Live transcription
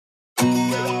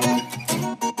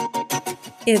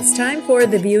It's time for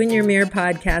the View in Your Mirror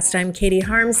podcast. I'm Katie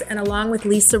Harms, and along with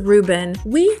Lisa Rubin,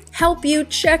 we help you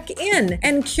check in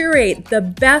and curate the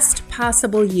best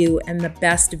possible you and the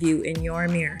best view in your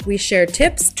mirror. We share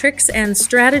tips, tricks, and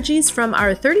strategies from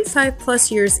our 35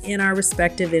 plus years in our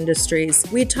respective industries.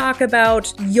 We talk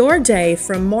about your day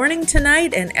from morning to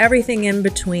night and everything in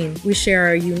between. We share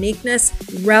our uniqueness,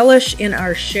 relish in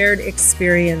our shared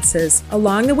experiences.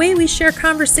 Along the way, we share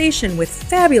conversation with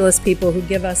fabulous people who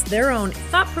give us their own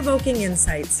thought-provoking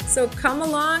insights. So come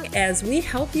along as we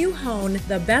help you hone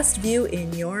the best view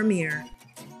in your mirror.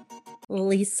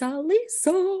 Lisa.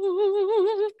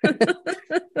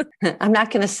 I'm not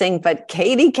going to sing, but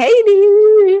Katie.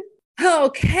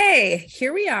 Okay,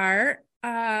 here we are.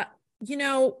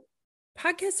 Podcasts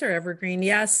are evergreen.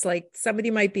 Yes, like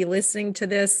somebody might be listening to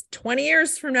this 20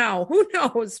 years from now. Who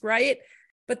knows, right?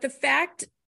 But the fact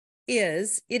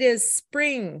is, it is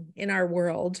spring in our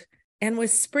world. And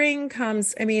with spring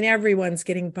comes, everyone's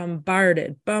getting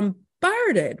bombarded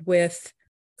with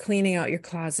cleaning out your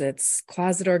closets,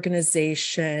 closet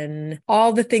organization,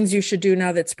 all the things you should do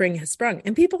now that spring has sprung.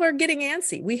 And people are getting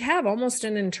antsy. We have almost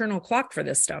an internal clock for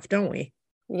this stuff, don't we?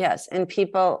 Yes. And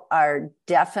people are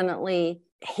definitely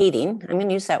hating, I'm going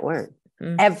to use that word,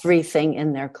 everything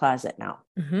in their closet now.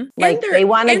 Mm-hmm. Like they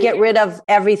want to get rid of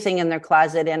everything in their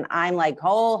closet. And I'm like,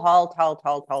 halt.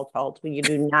 You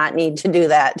do not need to do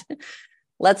that.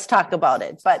 Let's talk about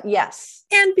it. But yes.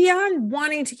 And beyond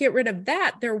wanting to get rid of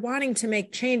that, they're wanting to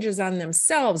make changes on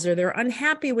themselves, or they're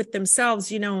unhappy with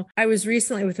themselves. I was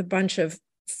recently with a bunch of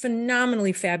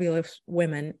phenomenally fabulous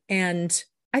women, and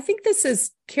I think this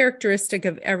is characteristic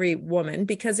of every woman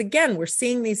because, again, we're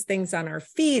seeing these things on our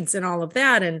feeds and all of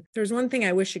that. And there's one thing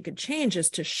I wish it could change is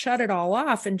to shut it all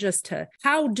off and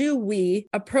how do we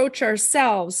approach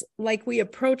ourselves like we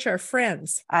approach our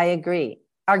friends? I agree.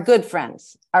 Our good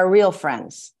friends, our real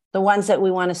friends, the ones that we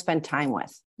want to spend time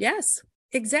with. Yes,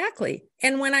 exactly.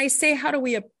 And when I say, how do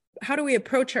we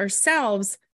approach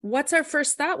ourselves? What's our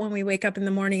first thought when we wake up in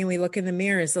the morning and we look in the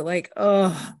mirror? Is it like,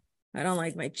 oh, I don't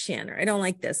like my chin, or I don't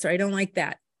like this, or I don't like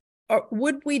that? Or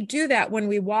would we do that when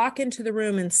we walk into the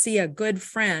room and see a good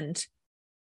friend?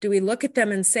 Do we look at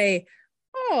them and say,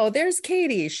 oh, there's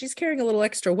Katie. She's carrying a little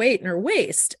extra weight in her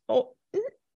waist. Oh,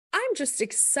 I'm just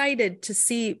excited to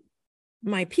see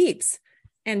my peeps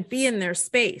and be in their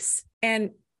space.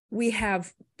 And we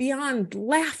have beyond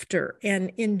laughter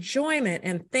and enjoyment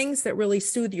and things that really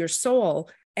soothe your soul.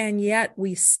 And yet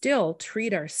we still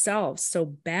treat ourselves so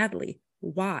badly.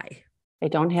 Why? I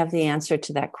don't have the answer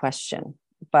to that question,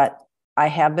 but I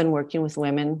have been working with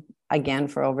women again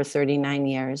for over 39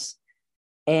 years.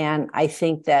 And I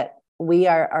think that we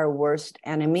are our worst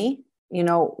enemy.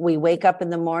 We wake up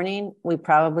in the morning, we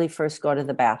probably first go to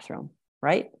the bathroom,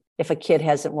 right? If a kid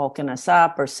hasn't woken us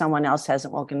up or someone else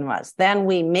hasn't woken us, then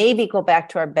we maybe go back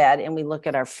to our bed and we look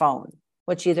at our phone,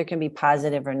 which either can be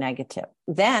positive or negative.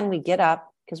 Then we get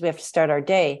up because we have to start our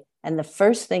day. And the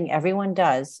first thing everyone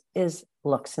does is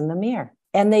looks in the mirror.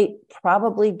 And they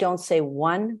probably don't say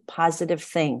one positive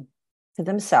thing to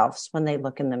themselves when they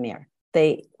look in the mirror.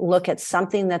 They look at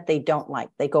something that they don't like.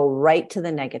 They go right to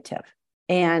the negative.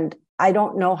 And I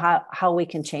don't know how we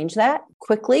can change that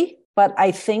quickly. But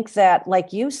I think that,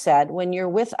 like you said, when you're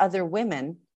with other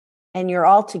women and you're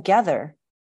all together,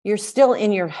 you're still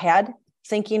in your head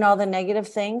thinking all the negative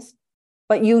things,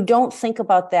 but you don't think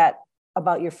about that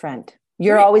about your friend.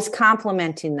 You're right. Always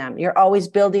complimenting them. You're always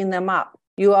building them up.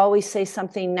 You always say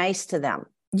something nice to them.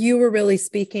 You were really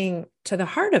speaking to the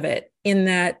heart of it in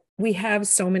that we have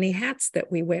so many hats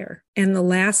that we wear. And the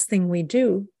last thing we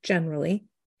do generally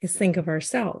is think of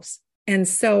ourselves. And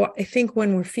so I think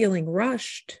when we're feeling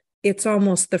rushed, it's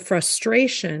almost the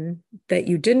frustration that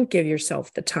you didn't give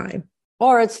yourself the time.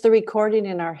 Or it's the recording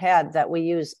in our head that we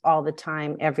use all the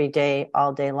time, every day,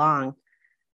 all day long.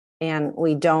 And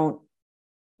we don't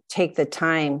take the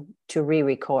time to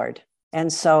re-record.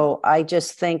 And so I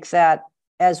just think that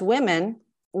as women,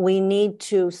 we need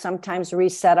to sometimes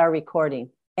reset our recording.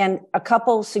 And a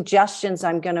couple suggestions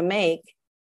I'm going to make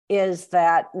is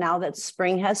that now that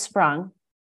spring has sprung,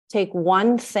 take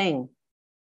one thing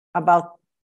about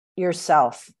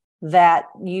yourself that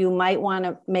you might want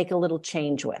to make a little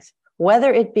change with,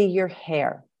 whether it be your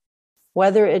hair,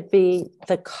 whether it be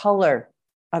the color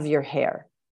of your hair,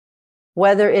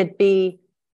 whether it be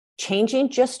changing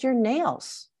just your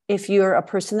nails. If you're a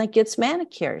person that gets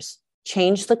manicures,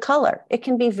 change the color. It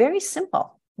can be very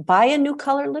simple. Buy a new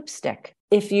color lipstick.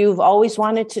 If you've always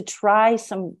wanted to try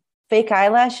some fake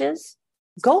eyelashes,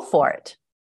 go for it.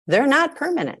 They're not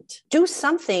permanent. Do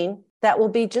something that will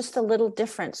be just a little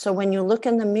different. So when you look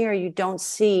in the mirror, you don't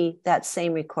see that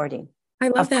same recording. I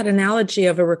love that analogy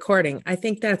of a recording. I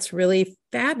think that's really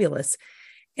fabulous.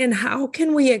 And how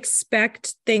can we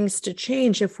expect things to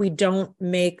change if we don't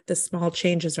make the small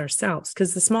changes ourselves?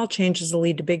 Because the small changes will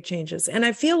lead to big changes. And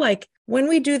I feel like when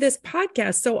we do this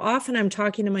podcast, so often I'm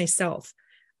talking to myself.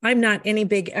 I'm not any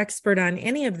big expert on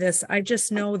any of this. I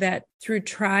just know that through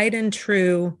tried and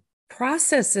true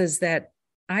processes that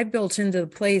I've built into the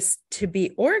place to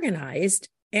be organized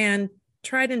and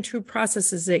tried and true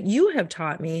processes that you have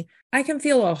taught me, I can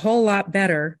feel a whole lot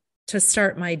better to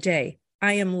start my day.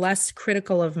 I am less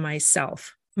critical of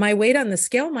myself. My weight on the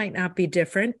scale might not be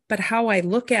different, but how I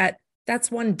look at that's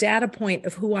one data point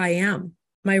of who I am.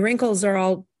 My wrinkles are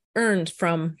all earned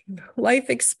from life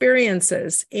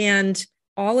experiences, and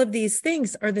all of these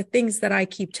things are the things that I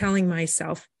keep telling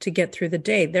myself to get through the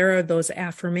day. There are those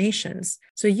affirmations.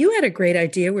 So you had a great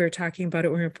idea. We were talking about it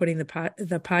when we were putting the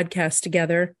podcast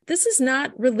together. This is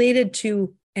not related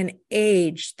to an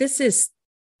age. This is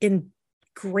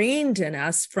ingrained in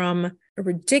us from a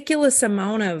ridiculous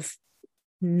amount of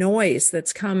noise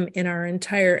that's come in our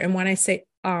entire, and when I say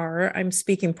I'm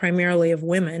speaking primarily of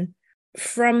women,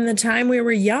 from the time we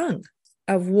were young,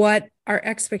 of what our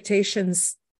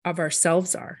expectations of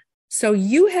ourselves are. So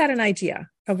you had an idea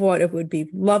of what it would be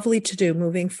lovely to do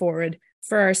moving forward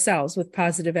for ourselves with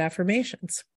positive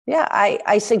affirmations. Yeah,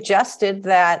 I suggested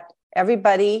that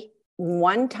everybody,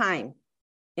 one time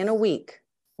in a week,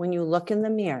 when you look in the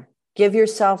mirror, give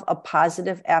yourself a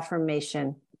positive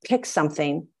affirmation, pick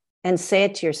something and say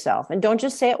it to yourself. And don't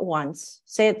just say it once,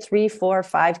 say it 3, 4,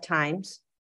 5 times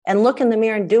and look in the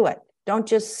mirror and do it. Don't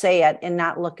just say it and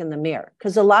not look in the mirror.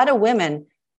 Because a lot of women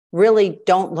really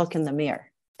don't look in the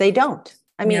mirror. They don't.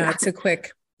 I mean, yeah, it's a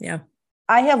quick, yeah.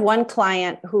 I have one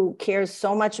client who cares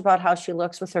so much about how she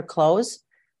looks with her clothes.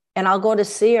 And I'll go to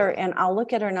see her and I'll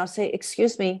look at her and I'll say,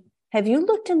 excuse me, have you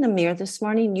looked in the mirror this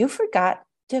morning? You forgot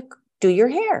to do your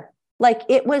hair. Like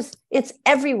it's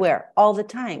everywhere all the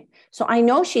time. So I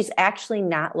know she's actually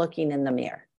not looking in the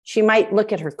mirror. She might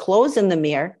look at her clothes in the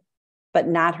mirror, but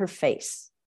not her face,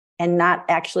 and not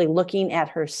actually looking at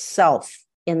herself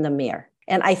in the mirror.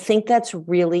 And I think that's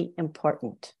really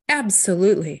important.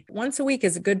 Absolutely. Once a week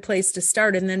is a good place to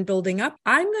start, and then building up.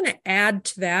 I'm going to add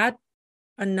to that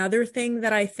another thing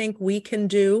that I think we can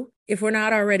do, if we're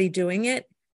not already doing it,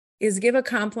 is give a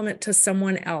compliment to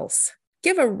someone else.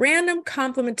 Give a random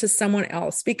compliment to someone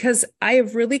else, because I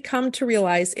have really come to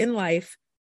realize in life,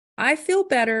 I feel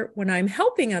better when I'm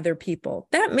helping other people.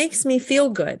 That makes me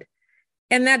feel good.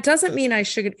 And that doesn't mean I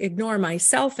should ignore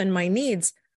myself and my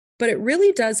needs, but it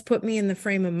really does put me in the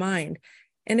frame of mind.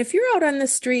 And if you're out on the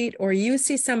street or you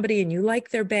see somebody and you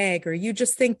like their bag, or you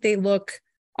just think they look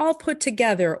all put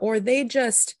together, or they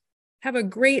just have a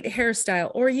great hairstyle,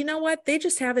 or you know what, they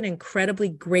just have an incredibly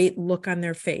great look on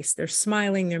their face. They're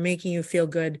smiling, they're making you feel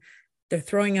good. They're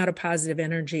throwing out a positive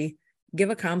energy. Give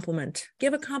a compliment.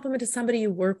 Give a compliment to somebody you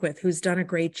work with who's done a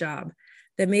great job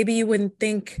that maybe you wouldn't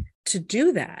think to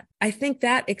do that. I think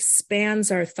that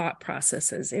expands our thought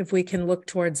processes if we can look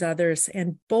towards others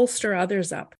and bolster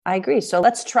others up. I agree. So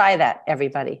let's try that,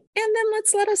 everybody. And then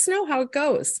let us know how it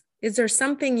goes. Is there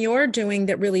something you're doing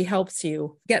that really helps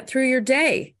you get through your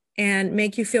day and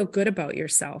make you feel good about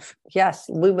yourself? Yes,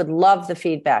 we would love the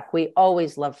feedback. We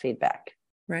always love feedback.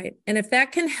 Right. And if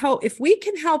that can help, if we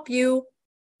can help you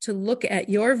to look at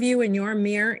your view in your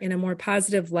mirror in a more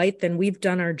positive light, then we've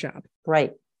done our job.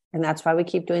 Right. And that's why we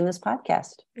keep doing this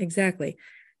podcast. Exactly.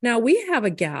 Now we have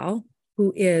a gal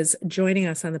who is joining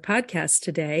us on the podcast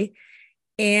today,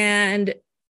 and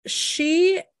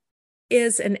she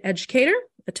is an educator,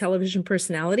 a television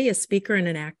personality, a speaker, and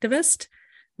an activist.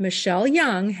 Michelle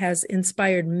Young has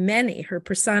inspired many. Her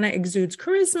persona exudes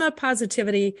charisma,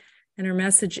 positivity, and her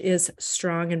message is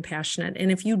strong and passionate. And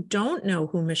if you don't know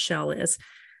who Michelle is,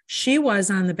 she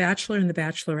was on The Bachelor and The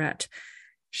Bachelorette.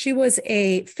 She was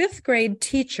a 5th grade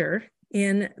teacher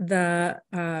in the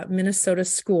Minnesota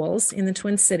schools in the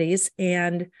Twin Cities,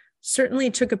 and certainly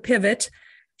took a pivot.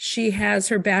 She has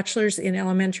her bachelor's in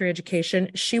elementary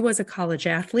education. She was a college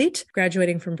athlete,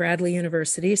 graduating from Bradley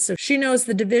University. So she knows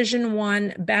the Division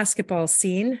I basketball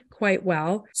scene quite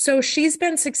well. So she's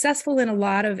been successful in a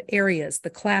lot of areas, the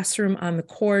classroom, on the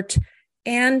court,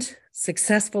 and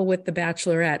successful with The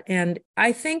Bachelorette. And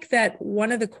I think that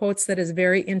one of the quotes that is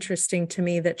very interesting to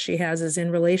me that she has is,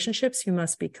 in relationships, you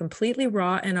must be completely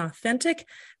raw and authentic,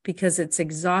 because it's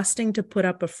exhausting to put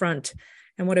up a front.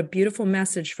 And what a beautiful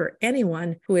message for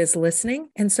anyone who is listening.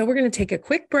 And so we're going to take a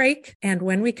quick break. And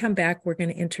when we come back, we're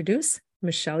going to introduce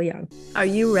Michelle Young. Are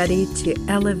you ready to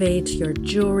elevate your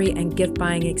jewelry and gift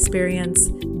buying experience?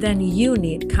 Then you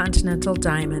need Continental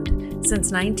Diamond.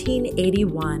 Since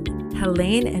 1981,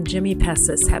 Helene and Jimmy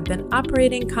Pessis have been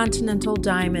operating Continental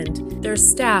Diamond. Their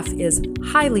staff is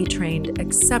highly trained,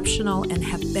 exceptional, and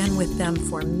have been with them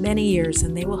for many years,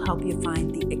 and they will help you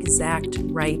find the exact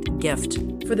right gift.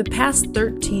 For the past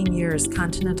 13 years,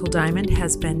 Continental Diamond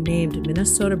has been named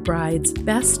Minnesota Bride's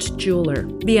best jeweler.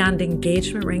 Beyond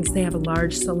engagement rings, they have a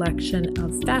large selection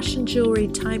of fashion jewelry,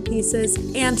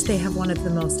 timepieces, and they have one of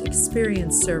the most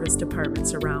experienced service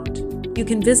departments around. You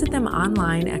can visit them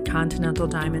online at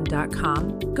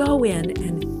continentaldiamond.com. Go in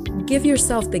and give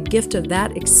yourself the gift of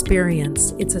that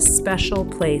experience. It's a special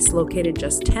place located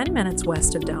just 10 minutes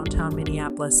west of downtown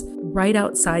Minneapolis, right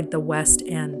outside the West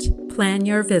End. Plan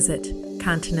your visit.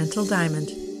 Continental Diamond,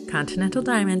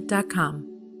 continentaldiamond.com.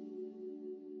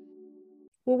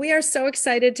 Well, we are so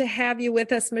excited to have you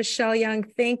with us, Michelle Young.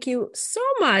 Thank you so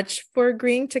much for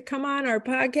agreeing to come on our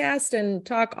podcast and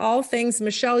talk all things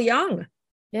Michelle Young.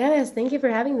 Yes, thank you for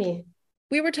having me.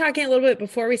 We were talking a little bit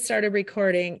before we started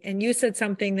recording, and you said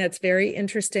something that's very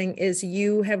interesting is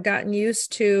you have gotten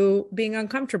used to being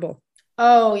uncomfortable.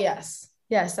 Oh, yes.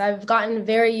 Yes, I've gotten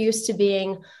very used to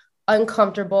being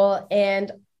uncomfortable,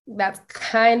 and that's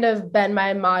kind of been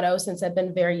my motto since I've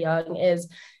been very young is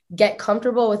get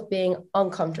comfortable with being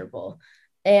uncomfortable.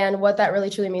 And what that really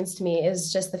truly means to me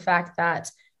is just the fact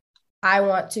that I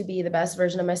want to be the best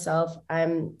version of myself.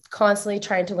 I'm constantly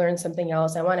trying to learn something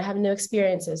else. I want to have new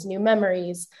experiences, new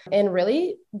memories, and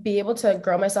really be able to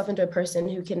grow myself into a person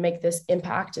who can make this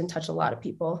impact and touch a lot of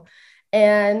people.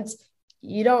 And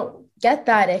you don't get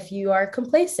that if you are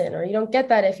complacent, or you don't get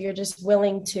that if you're just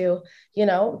willing to,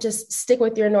 just stick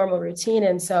with your normal routine.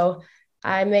 And so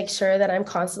I make sure that I'm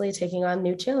constantly taking on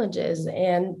new challenges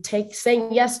and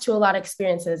saying yes to a lot of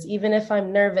experiences, even if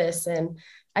I'm nervous. And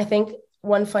I think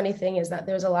one funny thing is that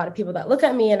there's a lot of people that look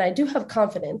at me, and I do have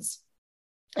confidence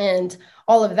and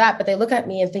all of that, but they look at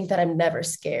me and think that I'm never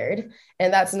scared.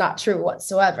 And that's not true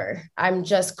whatsoever. I'm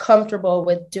just comfortable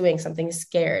with doing something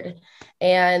scared.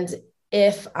 And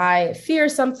if I fear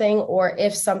something, or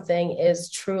if something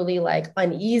is truly like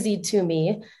uneasy to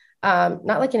me, not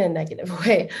like in a negative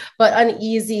way, but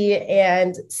uneasy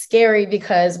and scary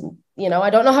because, I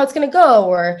don't know how it's going to go,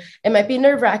 or it might be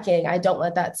nerve-wracking, I don't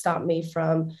let that stop me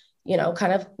from,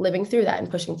 kind of living through that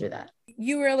and pushing through that.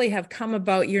 You really have come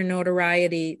about your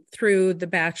notoriety through The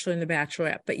Bachelor and The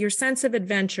Bachelorette, but your sense of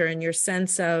adventure and your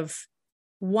sense of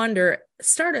wonder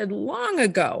started long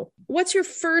ago. What's your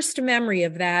first memory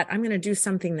of that? I'm going to do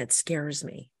something that scares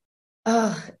me.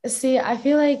 Oh, see, I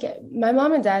feel like my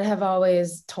mom and dad have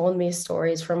always told me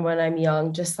stories from when I'm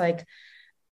young, just like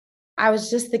I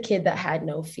was just the kid that had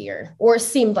no fear, or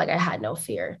seemed like I had no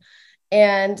fear.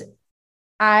 And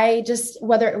I just,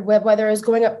 whether it was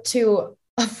going up to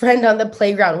a friend on the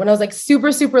playground when I was like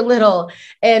super, super little,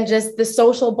 and just the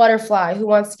social butterfly who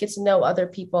wants to get to know other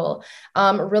people,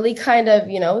 really kind of,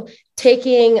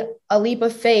 taking a leap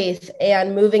of faith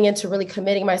and moving into really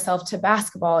committing myself to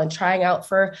basketball and trying out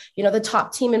for, the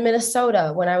top team in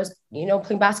Minnesota when I was,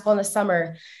 playing basketball in the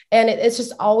summer. And it's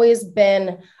just always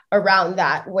been around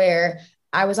that, where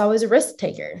I was always a risk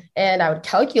taker, and I would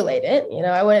calculate it.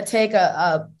 I wouldn't take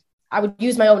I would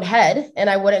use my own head, and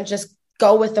I wouldn't just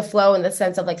go with the flow in the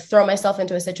sense of like throw myself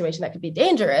into a situation that could be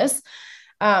dangerous.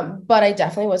 But I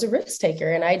definitely was a risk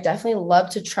taker, and I definitely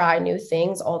love to try new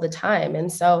things all the time. And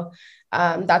so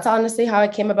that's honestly how I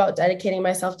came about dedicating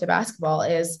myself to basketball,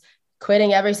 is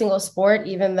quitting every single sport,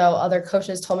 even though other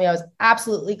coaches told me I was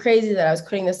absolutely crazy that I was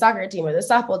quitting the soccer team or the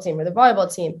softball team or the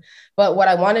volleyball team. But what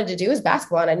I wanted to do was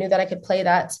basketball, and I knew that I could play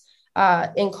that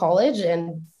in college,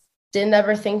 and didn't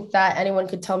ever think that anyone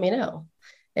could tell me no.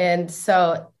 And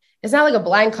so it's not like a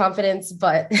blind confidence,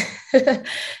 but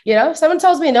if someone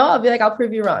tells me no, I'll be like, I'll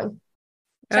prove you wrong.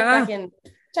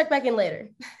 Check back in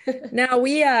later. Now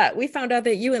we found out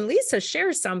that you and Lisa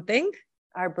share something.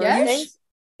 Our birthdays.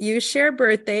 You share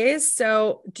birthdays.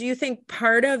 So do you think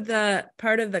part of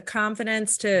the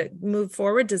confidence to move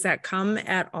forward, does that come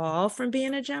at all from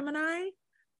being a Gemini?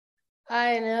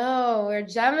 I know, we're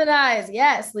Geminis.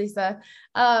 Yes, Lisa.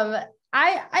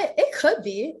 It could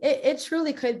be. It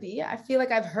truly could be. I feel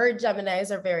like I've heard Geminis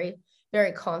are very,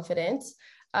 very confident.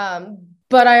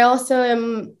 But I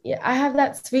also I have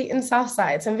that sweet and soft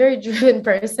side. So I'm a very driven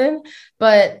person,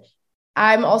 but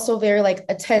I'm also very like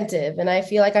attentive. And I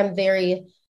feel like I'm very,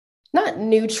 not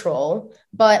neutral,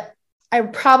 but I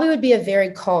probably would be a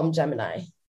very calm Gemini.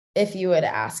 if you would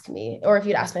ask me, or if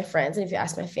you'd ask my friends, and if you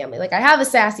ask my family. Like, I have a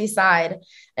sassy side,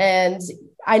 and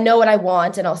I know what I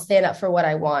want, and I'll stand up for what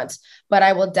I want, but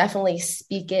I will definitely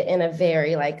speak it in a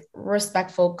very like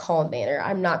respectful, calm manner.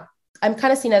 I'm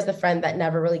kind of seen as the friend that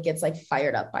never really gets like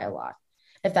fired up by a lot,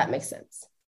 if that makes sense.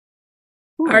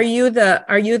 Are you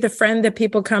the friend that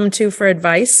people come to for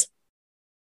advice?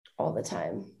 All the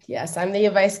time. Yes, I'm the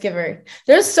advice giver.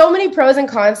 There's so many pros and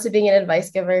cons to being an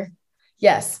advice giver.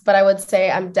 Yes, but I would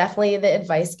say I'm definitely the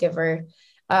advice giver.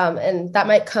 And that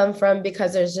might come from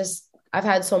because I've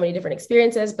had so many different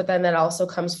experiences, but then that also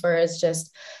comes for is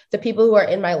just the people who are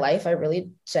in my life. I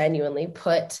really genuinely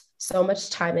put so much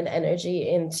time and energy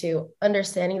into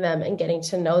understanding them and getting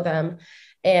to know them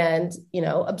and,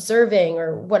 observing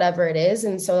or whatever it is.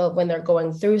 And so when they're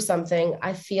going through something,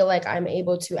 I feel like I'm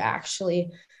able to actually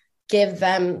give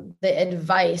them the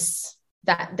advice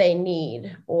that they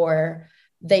need, or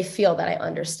they feel that I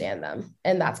understand them.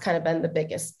 And that's kind of been the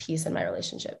biggest piece in my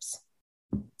relationships.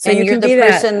 So and you're the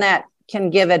person that can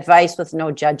give advice with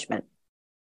no judgment.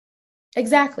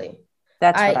 Exactly.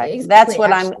 That's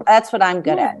what I'm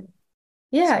good at.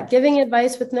 Yeah. Giving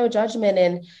advice with no judgment.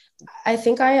 And I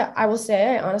think I will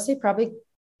say, I honestly probably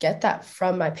get that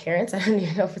from my parents. I don't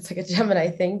even know if it's like a Gemini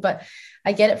thing, but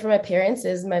I get it from my parents.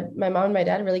 Is my mom and my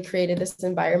dad really created this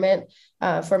environment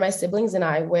for my siblings and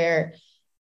I, where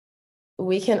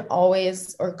we can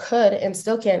always, or could and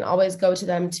still can always go to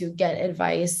them to get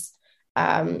advice.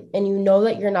 And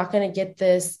that you're not going to get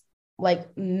this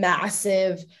like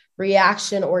massive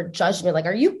reaction or judgment. Like,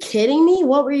 are you kidding me?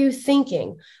 What were you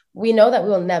thinking? We know that we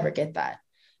will never get that.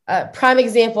 Prime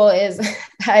example is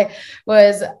I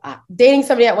was dating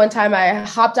somebody at one time. I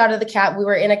hopped out of the cab. We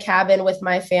were in a cabin with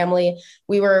my family.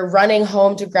 We were running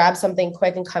home to grab something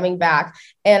quick and coming back.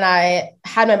 And I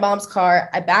had my mom's car.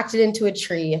 I backed it into a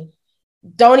tree.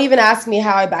 Don't even ask me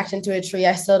how I backed into a tree.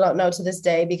 I still don't know to this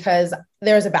day, because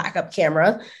there's a backup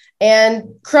camera,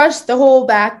 and crushed the whole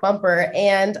back bumper.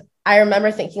 And I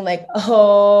remember thinking like,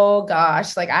 oh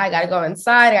gosh, like I got to go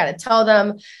inside. I got to tell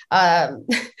them.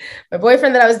 My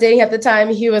boyfriend that I was dating at the time,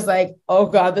 he was like, oh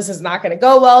God, this is not going to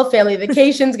go well. Family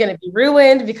vacation's going to be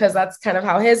ruined, because that's kind of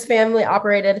how his family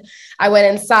operated. I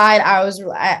went inside.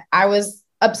 I was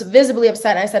visibly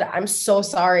upset. I said, I'm so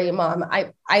sorry, Mom.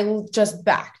 I just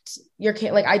backed your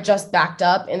kid. Like, I just backed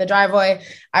up in the driveway.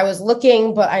 I was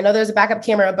looking, but I know there's a backup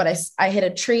camera, but I hit a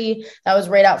tree that was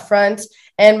right out front.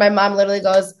 And my mom literally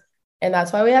goes, and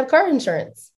that's why we have car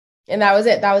insurance. And that was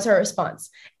it. That was her response.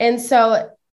 And so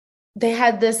they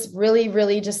had this really,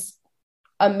 really just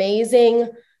amazing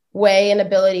way and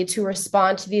ability to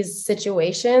respond to these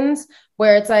situations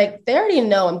where it's like, they already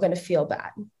know I'm going to feel bad.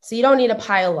 So you don't need to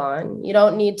pile on. You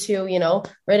don't need to,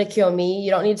 ridicule me.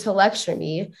 You don't need to lecture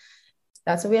me.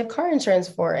 That's what we have car insurance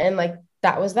for. And like,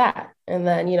 that was that. And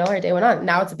then, our day went on.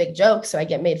 Now it's a big joke. So I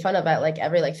get made fun of at like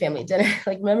every like family dinner.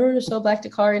 Like, remember Michelle blacked a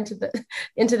car into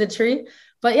the tree?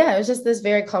 But yeah, it was just this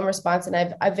very calm response.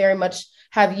 And I very much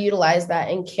have utilized that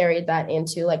and carried that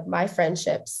into like my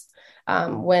friendships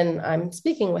when I'm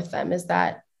speaking with them, is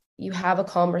that you have a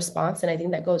calm response. And I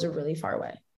think that goes a really far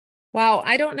way. Wow.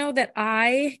 I don't know that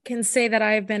I can say that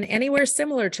I've been anywhere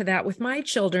similar to that with my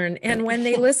children. And when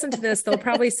they listen to this, they'll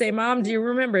probably say, Mom, do you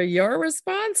remember your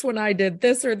response when I did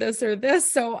this or this or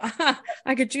this? So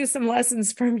I could use some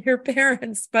lessons from your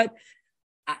parents. But,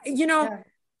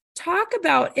 talk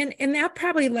about, and that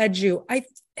probably led you,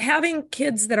 having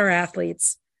kids that are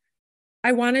athletes.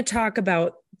 I want to talk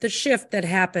about the shift that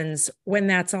happens when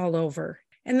that's all over.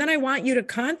 And then I want you to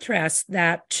contrast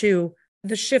that to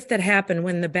the shift that happened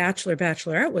when the Bachelor,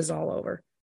 Bachelorette was all over.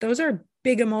 Those are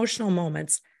big emotional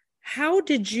moments. How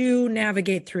did you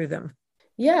navigate through them?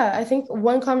 Yeah, I think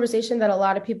one conversation that a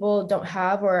lot of people don't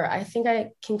have, or I think I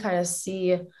can kind of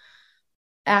see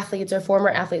athletes or former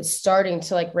athletes starting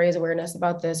to like raise awareness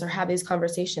about this or have these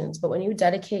conversations. But when you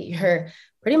dedicate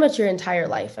pretty much your entire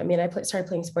life, I mean, started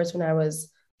playing sports when I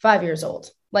was 5 years old,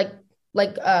 like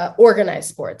organized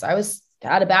sports. I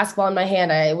had a basketball in my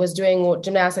hand. I was doing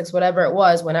gymnastics, whatever it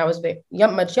was when I was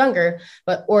much younger,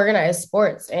 but organized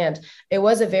sports. And it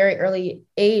was a very early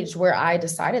age where I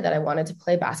decided that I wanted to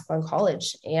play basketball in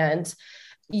college. And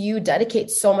you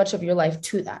dedicate so much of your life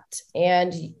to that.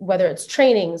 And whether it's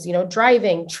trainings,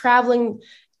 driving, traveling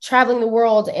the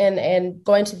world and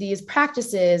going to these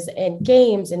practices and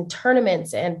games and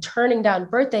tournaments and turning down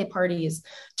birthday parties,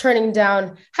 turning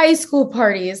down high school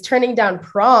parties, turning down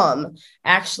prom,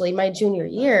 actually my junior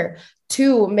year,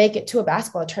 to make it to a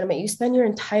basketball tournament. You spend your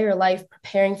entire life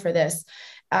preparing for this.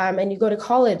 And you go to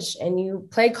college and you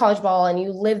play college ball and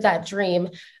you live that dream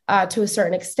to a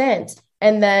certain extent.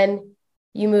 And then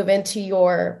you move into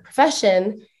your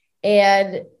profession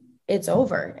and it's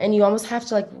over. And you almost have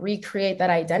to like recreate that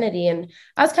identity. And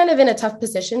I was kind of in a tough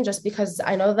position just because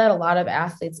I know that a lot of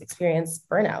athletes experience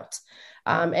burnout.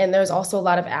 And there's also a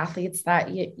lot of athletes that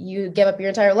you give up your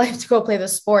entire life to go play the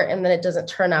sport, and then it doesn't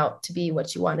turn out to be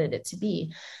what you wanted it to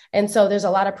be. And so there's a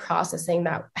lot of processing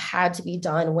that had to be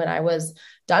done when I was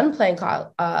done playing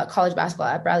college basketball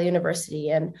at Bradley University.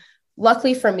 And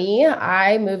luckily for me,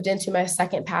 I moved into my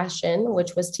second passion,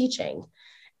 which was teaching.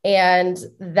 And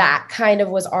that kind of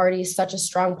was already such a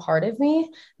strong part of me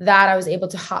that I was able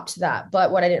to hop to that.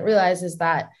 But what I didn't realize is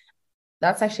that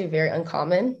that's actually very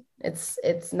uncommon.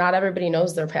 It's not everybody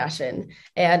knows their passion.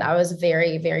 And I was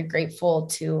very, very grateful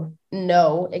to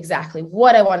know exactly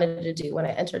what I wanted to do when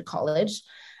I entered college.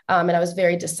 And I was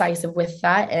very decisive with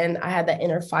that. And I had that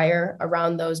inner fire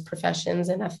around those professions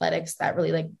and athletics that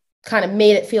really like kind of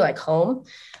made it feel like home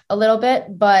a little bit.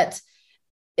 But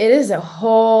it is a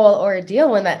whole ordeal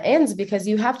when that ends, because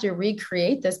you have to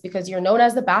recreate this because you're known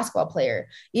as the basketball player,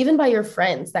 even by your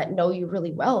friends that know you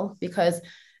really well, because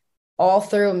all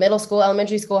through middle school,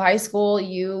 elementary school, high school,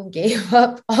 you gave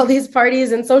up all these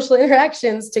parties and social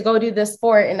interactions to go do this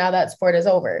sport. And now that sport is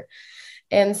over.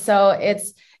 And so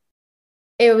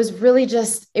it was really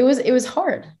just, it was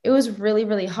hard. It was really,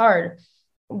 really hard.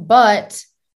 But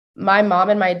my mom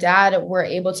and my dad were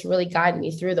able to really guide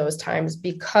me through those times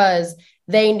because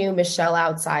they knew Michelle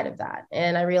outside of that.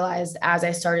 And I realized as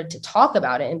I started to talk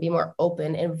about it and be more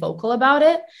open and vocal about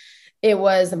it, it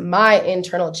was my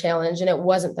internal challenge. And it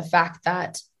wasn't the fact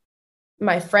that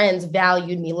my friends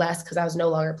valued me less because I was no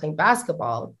longer playing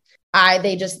basketball.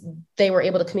 They were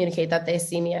able to communicate that they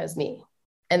see me as me,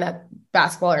 and that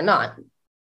basketball or not,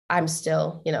 I'm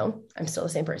still the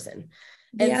same person.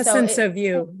 The essence of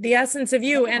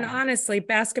you. And honestly,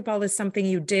 basketball is something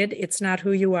you did. It's not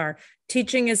who you are.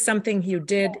 Teaching is something you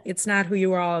did. It's not who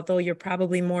you are, although you're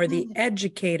probably more the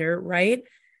educator, right?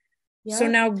 Yeah. So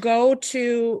now go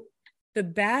to the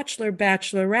bachelor,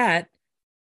 bachelorette.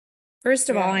 First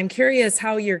of all, I'm curious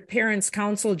how your parents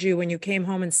counseled you when you came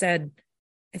home and said,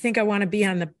 I think I want to be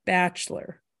on the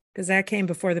bachelor, because that came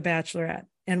before the bachelorette.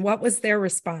 And what was their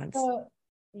response?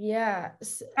 Yeah.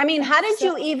 I mean, how did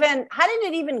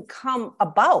it even come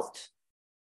about?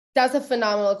 That's a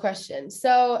phenomenal question.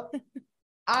 So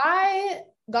I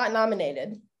got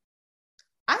nominated.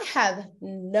 I have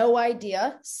no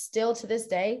idea still to this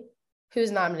day who's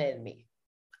nominated me.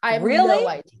 I have no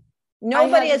idea.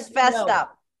 Nobody has fessed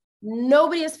up.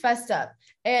 Nobody has fessed up.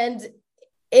 And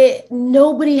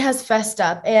nobody has fessed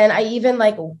up. And I even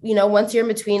once you're in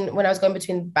between, when I was going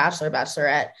between bachelor,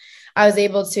 bachelorette, I was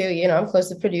able to, I'm close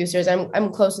to producers.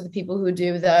 I'm close to the people who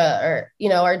do are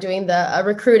doing the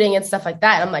recruiting and stuff like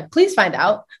that. I'm like, please find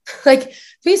out,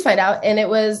 please find out. And it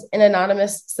was an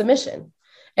anonymous submission.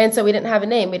 And so we didn't have a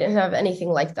name. We didn't have anything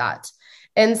like that.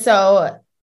 And so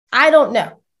I don't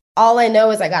know. All I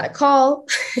know is I got a call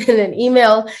and an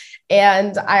email,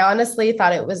 and I honestly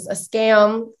thought it was a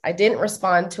scam. I didn't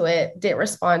respond to it.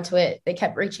 They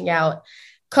kept reaching out.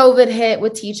 COVID hit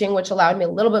with teaching, which allowed me a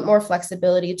little bit more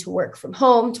flexibility to work from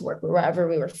home, to work wherever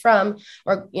we were from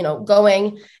or,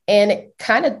 going. And it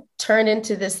kind of turned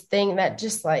into this thing that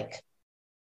just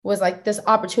was this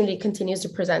opportunity continues to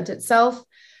present itself.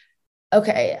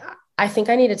 Okay, I think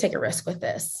I need to take a risk with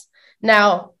this.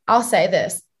 Now, I'll say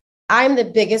this. I'm the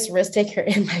biggest risk taker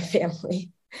in my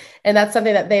family. And that's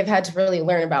something that they've had to really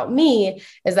learn about me,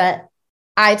 is that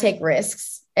I take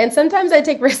risks. And sometimes I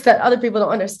take risks that other people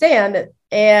don't understand.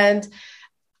 And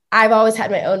I've always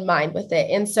had my own mind with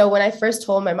it. And so when I first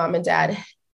told my mom and dad,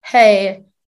 hey,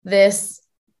 this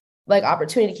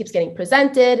opportunity keeps getting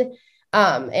presented.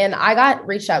 And I got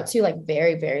reached out to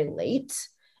very, very late.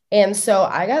 And so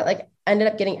I got ended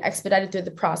up getting expedited through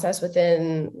the process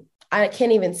within, I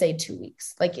can't even say 2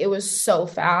 weeks. It was so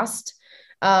fast.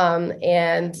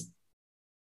 And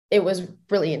it was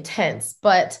really intense,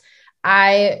 but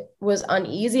I was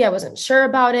uneasy. I wasn't sure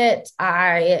about it.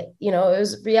 It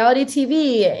was reality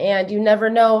TV, and you never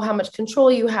know how much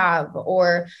control you have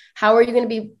or how are you going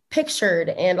to be pictured.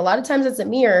 And a lot of times it's a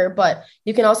mirror, but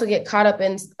you can also get caught up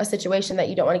in a situation that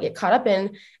you don't want to get caught up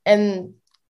in. And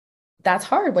that's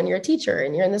hard when you're a teacher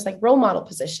and you're in this role model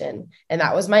position. And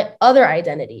that was my other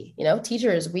identity.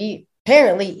 Teachers, we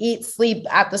apparently eat, sleep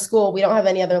at the school. We don't have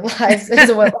any other lives.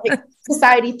 Is what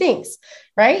society thinks.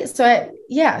 Right. So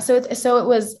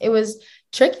it was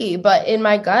tricky, but in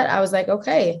my gut, I was like,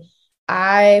 okay,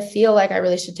 I feel like I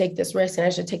really should take this risk and I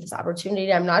should take this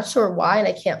opportunity. I'm not sure why, and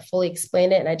I can't fully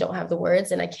explain it, and I don't have the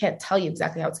words, and I can't tell you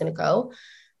exactly how it's going to go,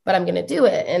 but I'm going to do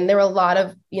it. And there were a lot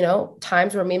of,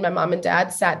 times where me and my mom and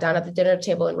dad sat down at the dinner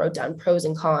table and wrote down pros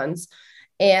and cons.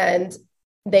 And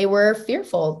they were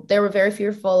fearful. They were very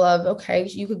fearful of, okay,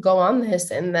 you could go on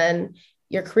this and then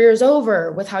your career's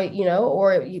over with how,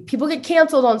 or people get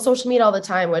canceled on social media all the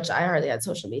time, which I hardly had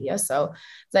social media. So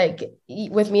it's like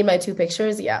with me and my 2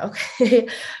 pictures. Yeah. Okay.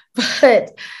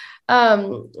 but,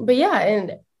 but yeah.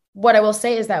 And what I will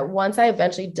say is that once I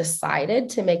eventually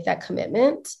decided to make that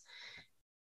commitment,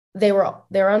 they were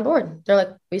on board. They're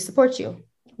like, we support you.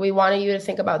 We wanted you to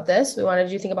think about this. We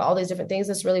wanted you to think about all these different things.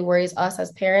 This really worries us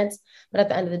as parents. But at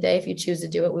the end of the day, if you choose to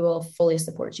do it, we will fully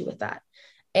support you with that.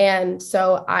 And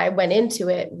so I went into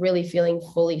it really feeling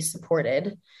fully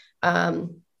supported,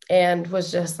 and was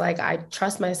just like, I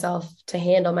trust myself to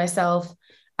handle myself.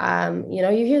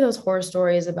 You hear those horror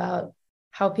stories about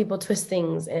how people twist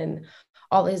things and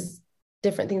all these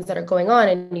different things that are going on,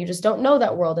 and you just don't know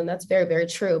that world. And that's very, very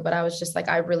true. But I was just like,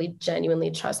 I really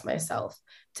genuinely trust myself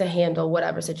to handle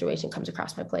whatever situation comes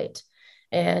across my plate.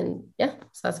 And yeah,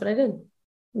 so that's what I did.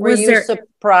 Were you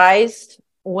surprised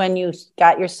when you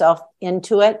got yourself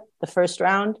into it the first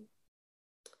round?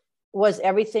 Was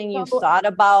everything you thought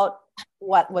about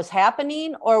what was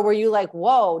happening, or were you like,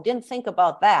 whoa, didn't think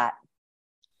about that?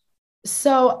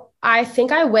 So I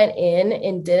think I went in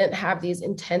and didn't have these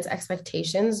intense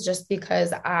expectations just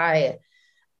because I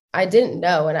didn't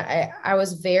know. And I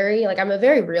was very, like, I'm a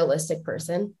very realistic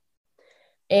person.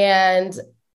 And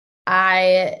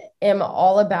I am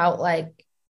all about like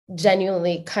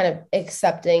genuinely kind of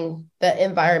accepting the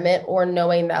environment, or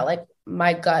knowing that like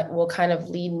my gut will kind of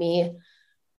lead me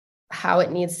how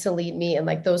it needs to lead me in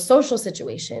like those social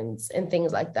situations and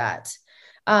things like that.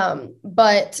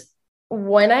 But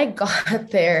when I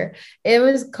got there, it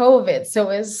was COVID. So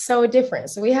it was so different.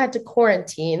 So we had to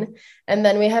quarantine, and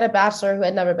then we had a bachelor who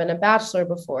had never been a bachelor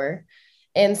before.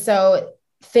 And so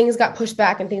things got pushed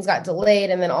back and things got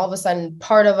delayed. And then all of a sudden,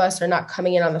 part of us are not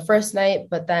coming in on the first night,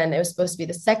 but then it was supposed to be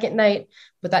the second night.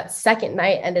 But that second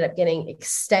night ended up getting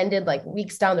extended like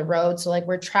weeks down the road. So like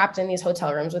we're trapped in these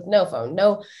hotel rooms with no phone,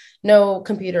 no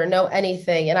computer, no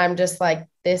anything. And I'm just like,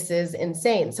 this is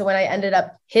insane. So when I ended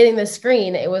up hitting the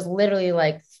screen, it was literally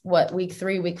like week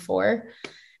 3, week 4.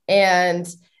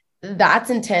 And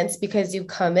that's intense because you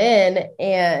come in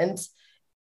and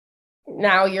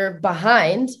now you're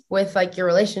behind with like your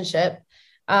relationship.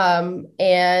 And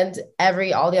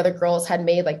all the other girls had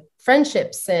made like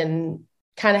friendships and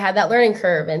kind of had that learning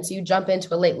curve. And so you jump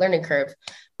into a late learning curve.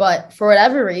 But for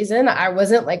whatever reason, I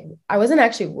wasn't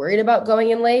actually worried about going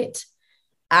in late.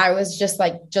 I was just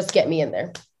like, just get me in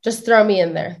there. Just throw me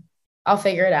in there. I'll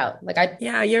figure it out.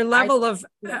 Your level of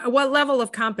what level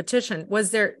of competition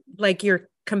was there? Like your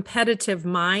competitive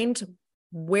mind,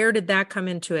 where did that come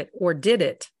into it, or did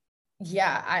it?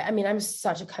 Yeah, I mean, I'm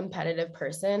such a competitive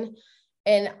person.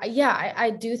 And yeah,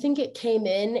 I do think it came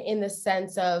in the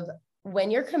sense of when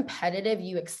you're competitive,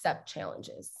 you accept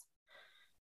challenges.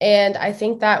 And I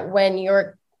think that when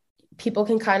people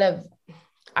can kind of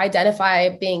identify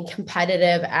being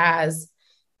competitive as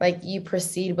like you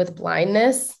proceed with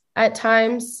blindness at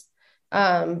times.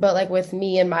 But like with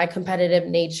me and my competitive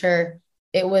nature,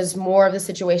 it was more of the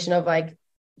situation of like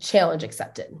challenge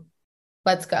accepted.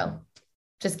 Let's go.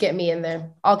 Just get me in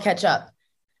there. I'll catch up.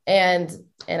 And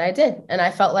I did. And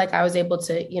I felt like I was able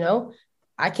to,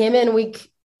 I came in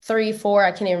week 3, 4,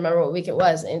 I can't even remember what week it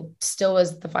was, and still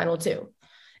was the final 2.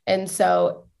 And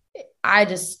so I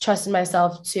just trusted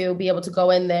myself to be able to go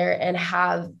in there and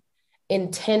have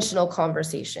intentional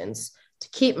conversations to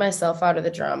keep myself out of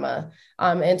the drama,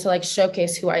 and to like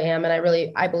showcase who I am. And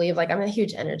I believe like I'm a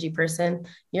huge energy person.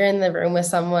 You're in the room with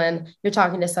someone, you're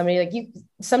talking to somebody, like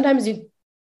sometimes you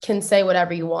can say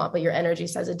whatever you want, but your energy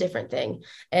says a different thing,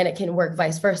 and it can work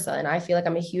vice versa. And I feel like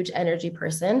I'm a huge energy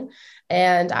person,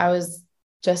 and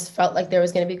just felt like there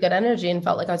was going to be good energy, and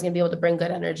felt like I was going to be able to bring good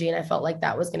energy. And I felt like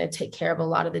that was going to take care of a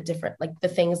lot of the different, like the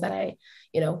things that I,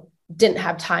 didn't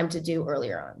have time to do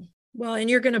earlier on. Well, and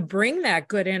you're going to bring that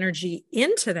good energy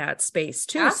into that space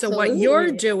too. Absolutely. So what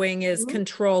you're doing is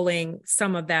controlling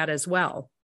some of that as well.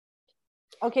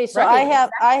 Okay, so right.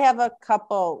 I have a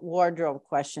couple wardrobe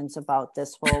questions about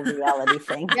this whole reality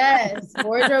thing. Yes,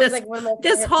 wardrobe is like one of my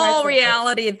this whole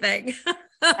reality thing.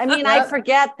 I mean, I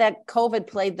forget that COVID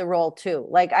played the role too.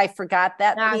 Like I forgot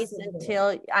that piece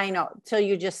until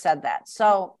you just said that.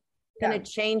 So I'm going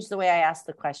to change the way I ask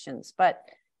the questions, but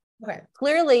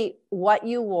clearly what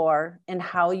you wore and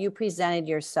how you presented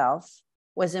yourself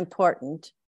was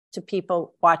important to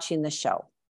people watching the show.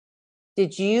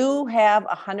 Did you have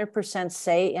 100%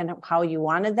 say in how you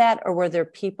wanted that, or were there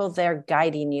people there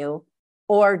guiding you,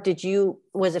 or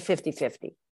was it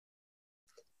 50-50?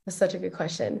 That's such a good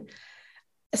question.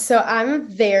 So I'm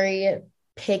very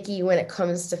picky when it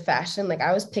comes to fashion. Like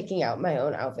I was picking out my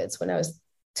own outfits when I was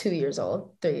 2 years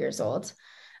old, 3 years old.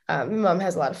 My mom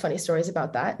has a lot of funny stories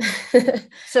about that.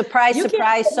 Surprise,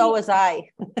 surprise. So was I.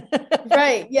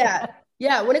 Right. Yeah.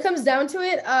 Yeah. When it comes down to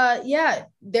it, yeah,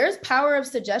 there's power of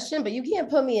suggestion, but you can't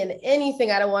put me in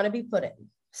anything I don't want to be put in.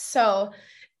 So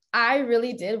I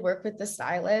really did work with the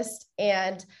stylist,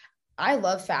 and I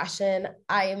love fashion.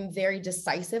 I am very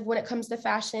decisive when it comes to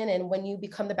fashion. And when you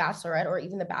become the bachelorette or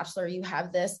even the bachelor, you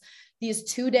have these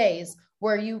 2 days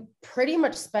where you pretty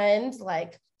much spend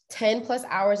like 10 plus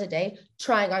hours a day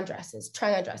trying on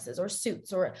dresses or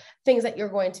suits or things that you're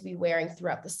going to be wearing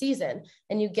throughout the season.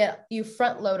 And you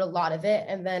front load a lot of it.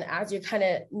 And then as you're kind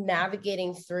of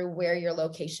navigating through where your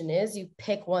location is, you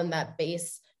pick one that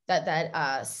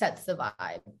sets the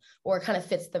vibe or kind of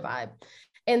fits the vibe.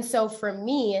 And so for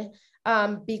me,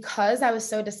 because I was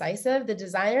so decisive, the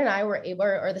designer and I were able,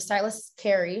 or the stylist,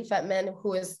 Carrie Fettman,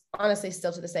 who is honestly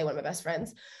still to this day one of my best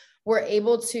friends, were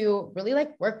able to really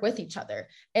like work with each other.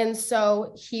 And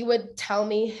so he would tell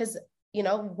me his,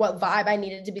 what vibe I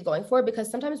needed to be going for,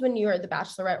 because sometimes when you're the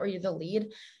bachelorette or you're the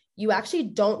lead, you actually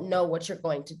don't know what you're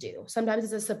going to do. Sometimes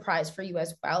it's a surprise for you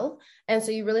as well. And so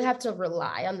you really have to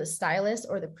rely on the stylist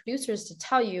or the producers to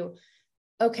tell you,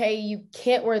 okay, you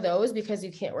can't wear those because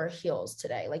you can't wear heels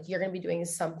today. Like you're going to be doing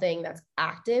something that's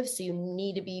active. So you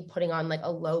need to be putting on like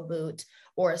a low boot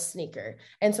or a sneaker.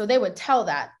 And so they would tell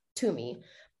that to me.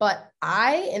 But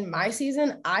in my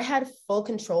season, I had full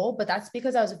control, but that's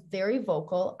because I was very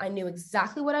vocal. I knew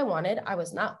exactly what I wanted. I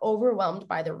was not overwhelmed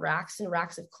by the racks and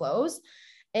racks of clothes.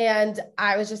 And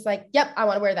I was just like, yep, I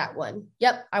want to wear that one.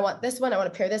 Yep, I want this one. I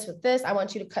want to pair this with this. I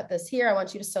want you to cut this here. I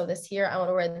want you to sew this here. I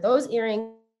want to wear those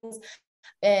earrings.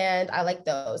 And I like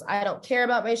those. I don't care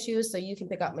about my shoes, so you can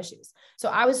pick out my shoes. So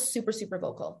I was super, super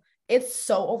vocal. It's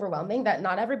so overwhelming that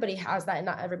not everybody has that and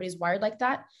not everybody's wired like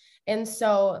that. And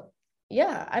so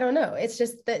yeah, I don't know. It's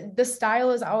just that the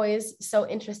style is always so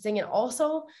interesting. And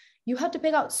also you have to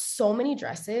pick out so many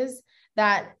dresses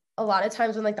that a lot of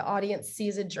times when like the audience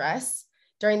sees a dress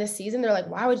during the season, they're like,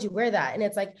 why would you wear that? And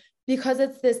it's like, because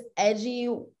it's this edgy,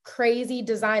 crazy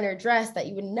designer dress that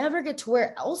you would never get to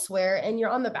wear elsewhere. And you're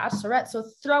on the Bachelorette. So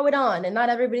throw it on, and not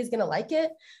everybody's going to like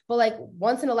it, but like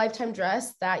once in a lifetime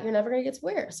dress that you're never going to get to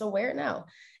wear. So wear it now.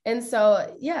 And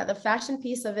so, yeah, the fashion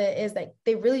piece of it is that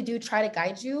they really do try to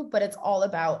guide you, but it's all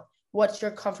about what you're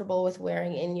comfortable with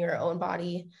wearing in your own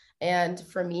body. And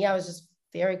for me, I was just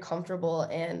very comfortable,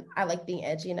 and I like being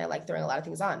edgy and I like throwing a lot of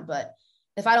things on. But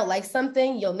if I don't like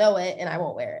something, you'll know it and I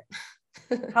won't wear it.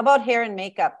 How about hair and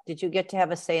makeup? Did you get to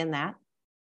have a say in that?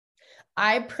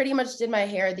 I pretty much did my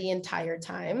hair the entire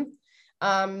time.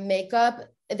 Makeup,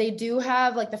 they do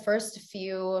have like the first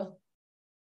few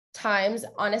times.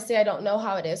 Honestly, I don't know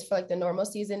how it is for like the normal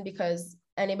season, because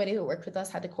anybody who worked with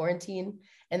us had to quarantine.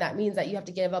 And that means that you have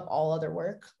to give up all other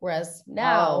work. Whereas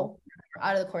now,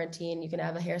 out of the quarantine, you can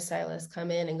have a hairstylist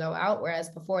come in and go out. Whereas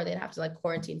before they'd have to like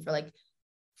quarantine for like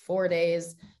 4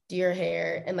 days, do your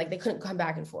hair, and like they couldn't come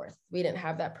back and forth. We didn't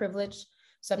have that privilege.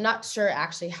 So I'm not sure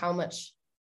actually how much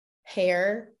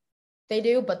hair they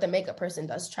do, but the makeup person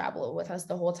does travel with us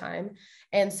the whole time.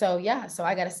 And so, yeah, so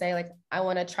I got to say, like, I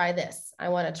want to try this. I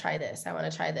want to try this. I want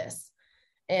to try this.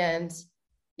 And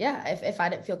yeah, if I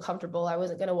didn't feel comfortable, I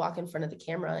wasn't going to walk in front of the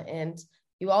camera. And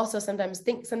you also sometimes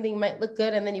think something might look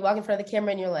good, and then you walk in front of the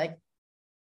camera and you're like,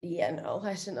 yeah, no,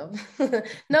 I shouldn't have.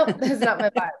 Nope, that's not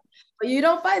my vibe. But you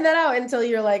don't find that out until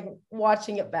you're like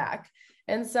watching it back.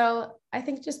 And so I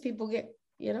think just people get,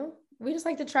 we just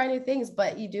like to try new things,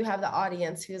 but you do have the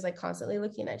audience who's like constantly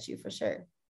looking at you for sure.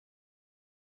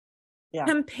 Yeah.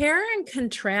 Compare and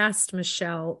contrast,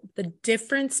 Michelle, the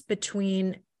difference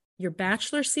between your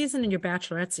bachelor season and your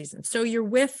bachelorette season. So you're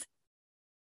with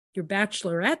your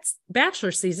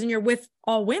bachelor season, you're with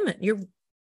all women.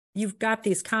 You've got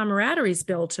these camaraderies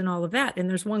built and all of that. And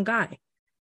there's one guy.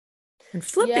 And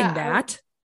flipping that.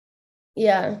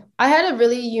 I had a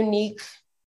really unique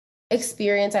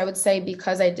experience, I would say,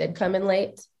 because I did come in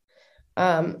late.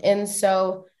 And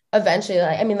so eventually,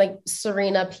 like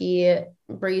Serena P,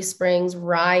 Bree Springs,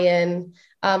 Ryan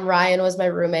was my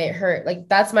roommate.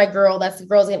 That's my girl. That's the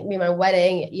girl's going to be my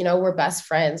wedding. We're best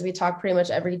friends. We talk pretty much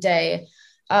every day.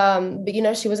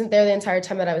 But she wasn't there the entire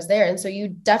time that I was there. And so you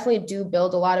definitely do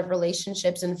build a lot of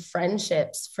relationships and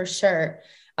friendships for sure.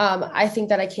 I think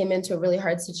that I came into a really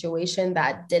hard situation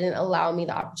that didn't allow me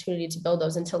the opportunity to build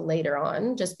those until later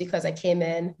on, just because I came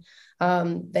in.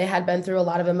 They had been through a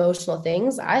lot of emotional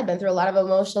things. I had been through a lot of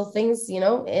emotional things,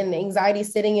 and anxiety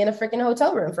sitting in a freaking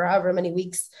hotel room for however many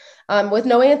weeks with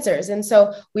no answers. And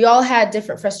so we all had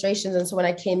different frustrations. And so when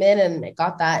I came in and I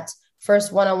got that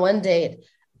first one-on-one date,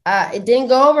 It didn't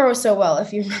go over so well,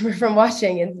 if you remember from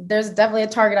watching, and there's definitely a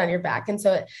target on your back. And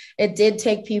so it did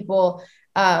take people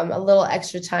a little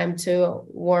extra time to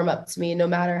warm up to me, no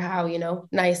matter how,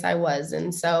 nice I was.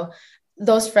 And so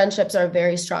those friendships are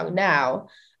very strong now.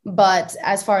 But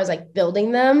as far as like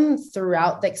building them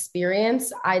throughout the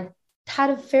experience, I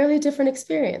had a fairly different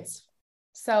experience.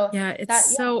 So Yeah,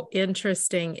 it's so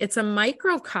interesting. It's a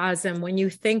microcosm when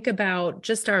you think about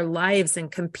just our lives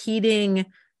and competing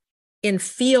in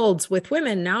fields with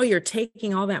women. Now you're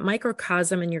taking all that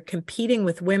microcosm and you're competing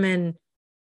with women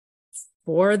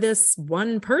for this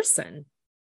one person,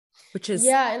 which is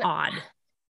odd.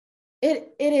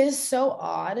 It is so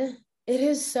odd. It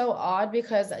is so odd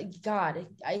because God,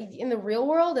 in the real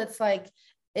world, it's like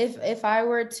if I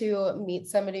were to meet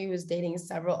somebody who's dating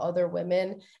several other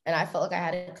women and I felt like I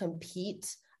had to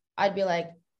compete, I'd be like,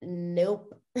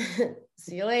 nope,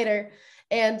 see you later.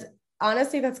 And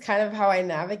honestly, that's kind of how I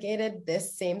navigated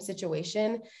this same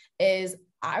situation. Is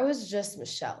I was just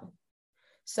Michelle.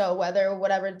 So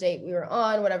whatever date we were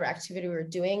on, whatever activity we were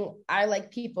doing, I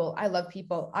like people. I love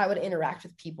people. I would interact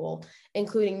with people,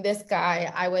 including this guy.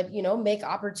 I would, make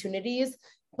opportunities,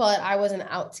 but I wasn't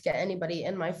out to get anybody.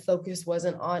 And my focus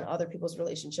wasn't on other people's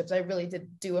relationships. I really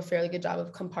did do a fairly good job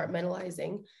of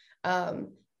compartmentalizing.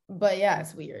 But yeah,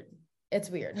 it's weird. It's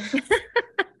weird.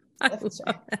 I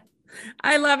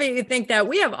love it. You think that.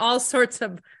 We have all sorts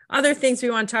of other things we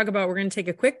want to talk about. We're going to take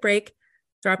a quick break,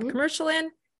 drop a commercial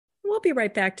in. We'll be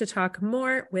right back to talk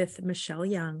more with Michelle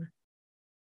Young.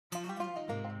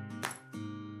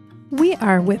 We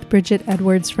are with Bridget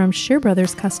Edwards from Shear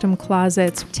Brothers Custom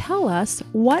Closets. Tell us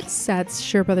what sets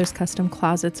Shear Brothers Custom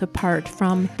Closets apart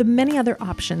from the many other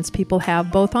options people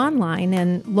have both online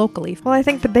and locally. Well, I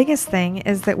think the biggest thing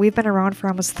is that we've been around for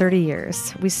almost 30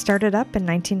 years. We started up in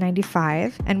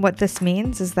 1995, and what this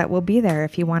means is that we'll be there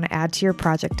if you want to add to your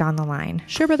project down the line.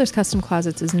 Shear Brothers Custom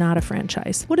Closets is not a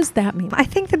franchise. What does that mean? I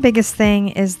think the biggest thing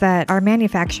is that our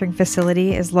manufacturing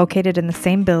facility is located in the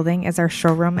same building as our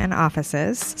showroom and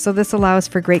offices. So this allows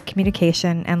for great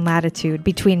communication and latitude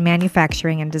between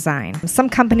manufacturing and design. Some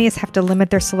companies have to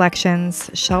limit their selections,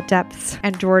 shelf depths,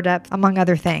 and drawer depth, among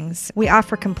other things. We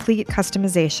offer complete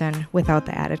customization without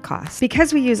the added cost.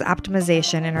 Because we use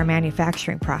optimization in our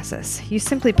manufacturing process, you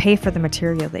simply pay for the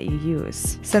material that you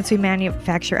use. Since we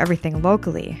manufacture everything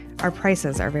locally, our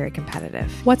prices are very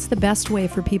competitive. What's the best way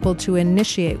for people to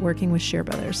initiate working with Shear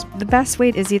Brothers? The best way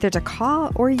is either to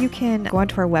call or you can go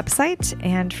onto our website,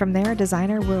 and from there a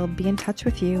designer will be in touch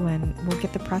with you and we'll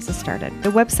get the process started. The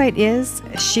website is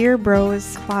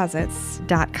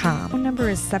shearbrosclosets.com. Phone number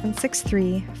is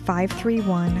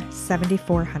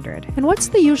 763-531-7400. And what's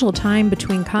the usual time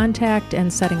between contact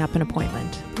and setting up an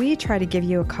appointment? We try to give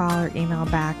you a call or email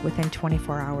back within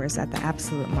 24 hours at the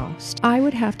absolute most. I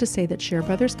would have to say that Shear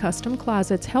Brothers Custom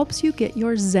Closets helps you get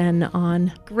your zen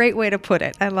on. Great way to put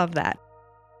it. I love that.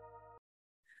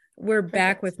 We're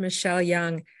back with Michelle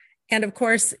Young. And of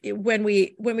course, when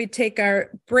we take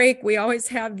our break, we always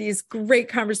have these great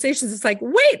conversations. It's like,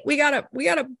 wait, we gotta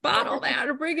bottle that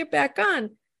or bring it back on.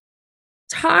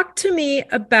 Talk to me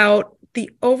about the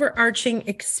overarching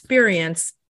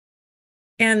experience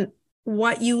and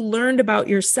what you learned about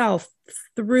yourself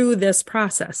through this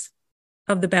process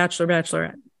of the Bachelor,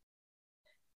 Bachelorette.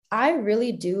 I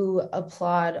really do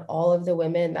applaud all of the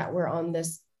women that were on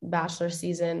this Bachelor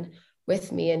season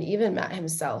with me, and even Matt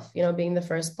himself, being the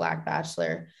first Black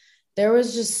Bachelor. There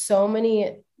was just so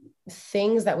many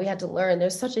things that we had to learn.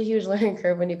 There's such a huge learning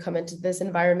curve when you come into this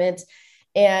environment.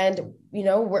 And,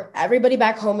 everybody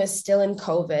back home is still in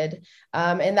COVID.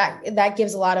 And that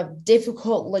gives a lot of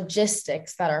difficult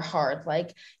logistics that are hard.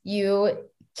 Like you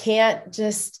can't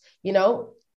just,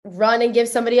 run and give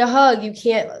somebody a hug. You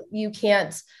can't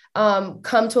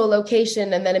come to a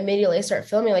location and then immediately start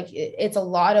filming. Like it's a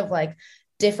lot of like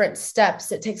different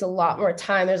steps. It takes a lot more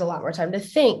time. There's a lot more time to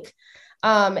think.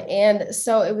 And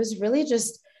so it was really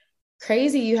just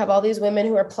crazy. You have all these women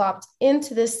who are plopped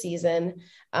into this season.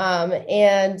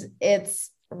 And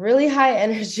it's really high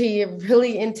energy,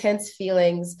 really intense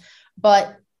feelings,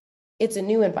 but it's a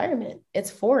new environment. It's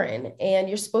foreign, and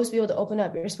you're supposed to be able to open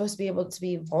up. You're supposed to be able to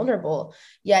be vulnerable,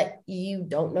 yet you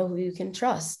don't know who you can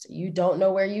trust. You don't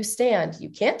know where you stand. You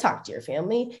can't talk to your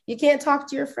family. You can't talk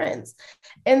to your friends.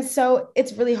 And so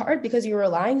it's really hard because you're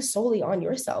relying solely on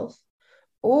yourself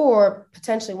or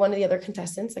potentially one of the other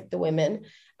contestants, like the women,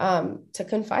 to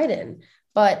confide in.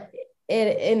 But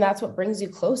and that's what brings you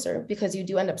closer, because you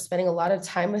do end up spending a lot of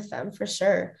time with them for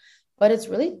sure. But it's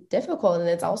really difficult. And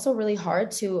it's also really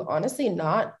hard to honestly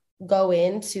not go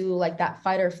into like that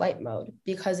fight or flight mode,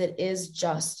 because it is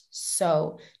just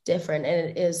so different and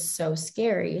it is so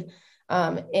scary.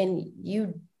 And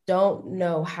you don't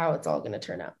know how it's all going to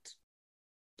turn out.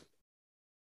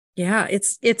 Yeah,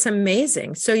 it's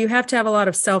amazing. So you have to have a lot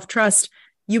of self-trust.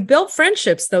 You built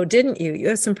friendships though, didn't you? You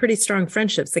have some pretty strong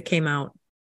friendships that came out.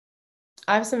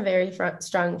 I have some very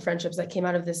strong friendships that came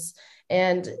out of this.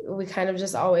 And we kind of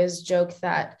just always joke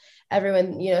that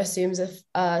everyone, assumes if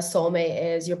a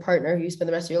soulmate is your partner who you spend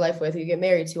the rest of your life with, who you get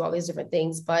married to, all these different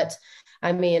things. But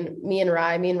I mean, me and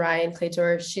Ryan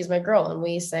Claytor, she's my girl. And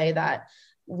we say that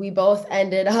we both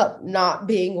ended up not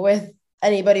being with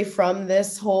anybody from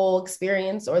this whole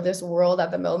experience or this world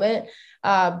at the moment.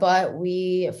 But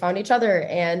we found each other,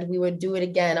 and we would do it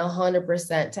again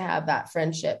 100% to have that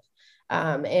friendship.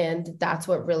 And that's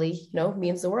what really,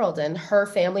 means the world. And her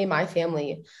family, my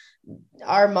family,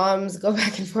 our moms go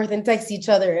back and forth and text each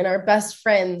other, and our best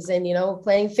friends, and,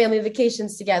 planning family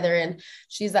vacations together. And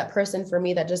she's that person for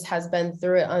me that just has been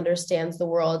through it, understands the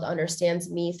world,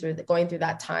 understands me going through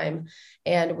that time.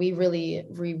 And we really,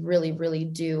 really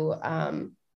do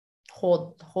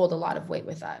hold a lot of weight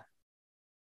with that.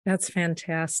 That's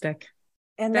fantastic.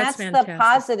 And that's the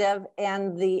positive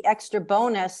and the extra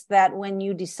bonus, that when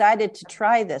you decided to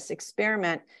try this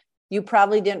experiment, you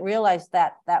probably didn't realize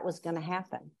that that was going to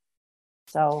happen.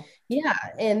 So, yeah.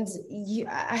 And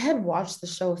I had watched the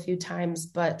show a few times,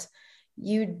 but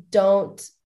you don't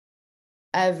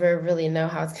ever really know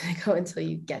how it's going to go until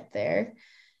you get there.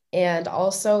 And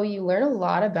also you learn a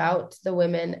lot about the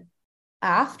women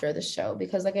after the show,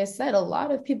 because like I said, a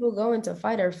lot of people go into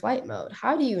fight or flight mode.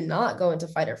 How do you not go into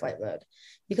fight or flight mode?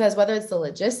 Because whether it's the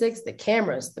logistics, the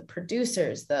cameras, the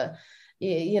producers,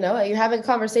 you're having a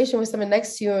conversation with someone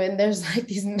next to you, and there's like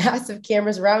these massive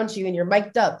cameras around you, and you're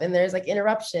mic'd up, and there's like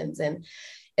interruptions, and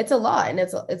it's a lot, and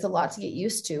it's a lot to get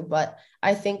used to. But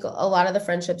I think a lot of the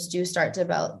friendships do start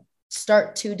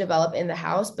to develop in the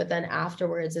house, but then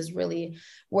afterwards is really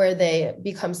where they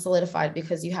become solidified,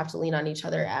 because you have to lean on each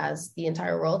other as the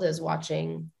entire world is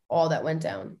watching all that went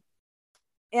down.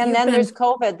 And then there's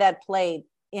COVID that played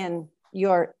in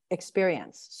your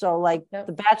experience. So like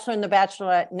The Bachelor and the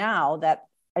Bachelorette now that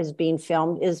is being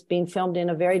filmed in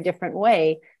a very different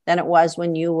way than it was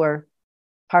when you were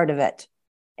part of it.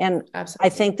 And absolutely. I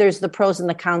think there's the pros and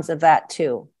the cons of that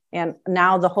too. And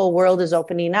now the whole world is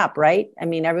opening up, right? I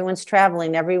mean, everyone's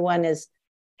traveling. Everyone is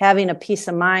having a peace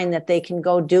of mind that they can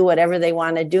go do whatever they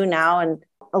want to do now. And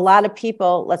a lot of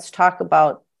people, let's talk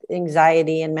about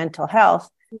anxiety and mental health.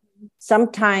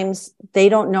 Sometimes they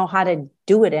don't know how to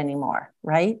do it anymore,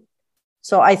 right?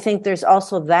 So I think there's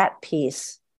also that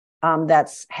piece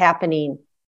that's happening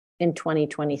in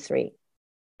 2023.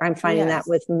 I'm finding that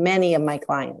with many of my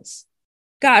clients.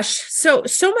 Gosh, so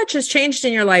much has changed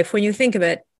in your life when you think of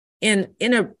it in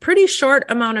a pretty short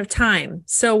amount of time.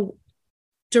 So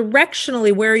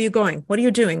directionally, where are you going? What are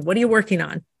you doing? What are you working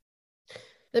on?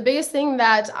 The biggest thing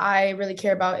that I really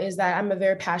care about is that I'm a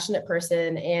very passionate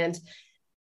person, and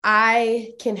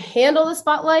I can handle the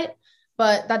spotlight,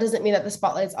 but that doesn't mean that the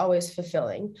spotlight is always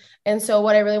fulfilling. And so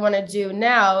what I really want to do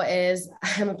now is,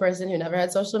 I'm a person who never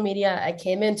had social media. I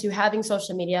came into having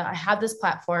social media. I have this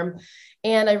platform,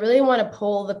 and I really want to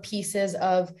pull the pieces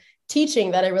of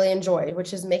teaching that I really enjoyed,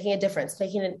 which is making a difference,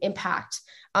 making an impact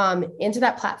into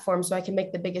that platform so I can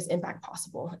make the biggest impact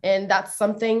possible. And that's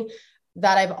something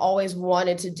that I've always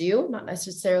wanted to do, not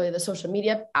necessarily the social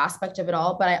media aspect of it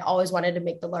all, but I always wanted to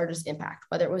make the largest impact,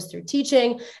 whether it was through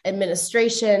teaching,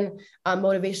 administration,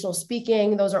 motivational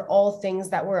speaking. Those are all things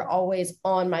that were always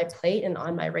on my plate and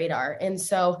on my radar. And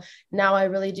so now I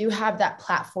really do have that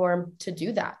platform to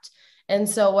do that. And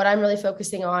so what I'm really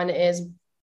focusing on is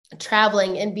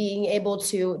traveling and being able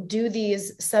to do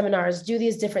these seminars, do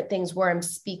these different things where I'm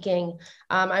speaking.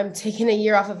 I'm taking a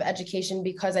year off of education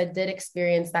because I did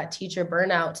experience that teacher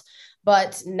burnout,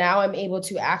 but now I'm able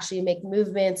to actually make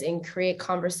movements and create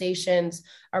conversations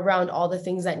around all the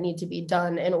things that need to be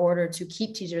done in order to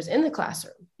keep teachers in the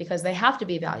classroom, because they have to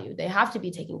be valued. They have to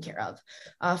be taken care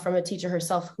of from a teacher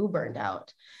herself who burned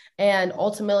out. And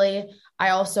ultimately, I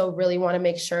also really want to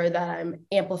make sure that I'm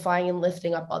amplifying and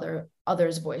lifting up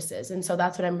others' voices. And so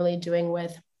that's what I'm really doing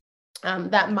with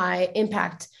that My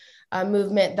Impact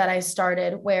movement that I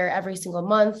started, where every single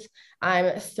month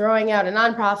I'm throwing out a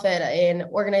nonprofit, an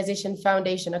organization,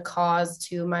 foundation, a cause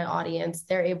to my audience.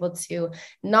 They're able to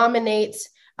nominate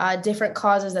different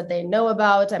causes that they know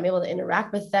about. I'm able to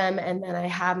interact with them. And then I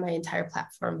have my entire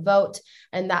platform vote.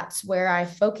 And that's where I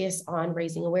focus on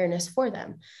raising awareness for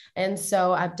them. And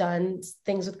so I've done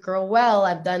things with Girl Well.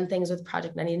 I've done things with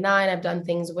Project 99. I've done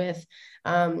things with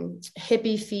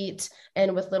hippie feet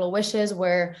and with little wishes,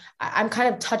 where I'm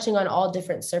kind of touching on all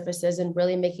different surfaces and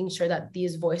really making sure that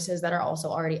these voices that are also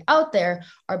already out there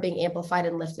are being amplified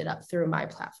and lifted up through my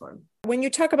platform. When you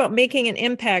talk about making an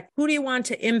impact, who do you want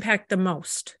to impact the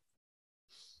most?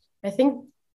 I think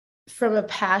from a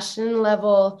passion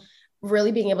level,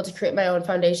 really being able to create my own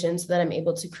foundation so that I'm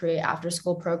able to create after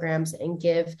school programs and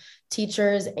give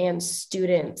teachers and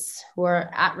students who are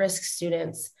at-risk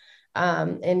students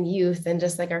and youth and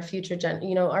just like our future,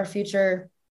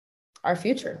 our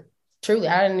future, truly,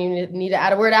 I don't even need to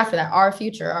add a word after that, our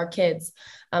future, our kids,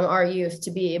 our youth,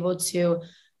 to be able to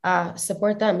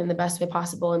support them in the best way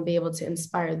possible and be able to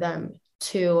inspire them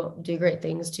to do great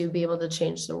things, to be able to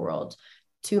change the world,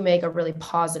 to make a really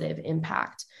positive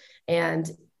impact. And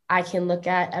I can look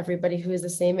at everybody who is the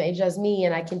same age as me,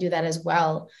 and I can do that as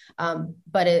well.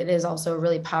 But it is also a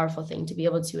really powerful thing to be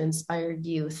able to inspire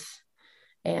youth,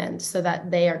 and so that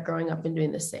they are growing up and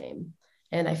doing the same.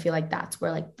 And I feel like that's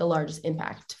where like the largest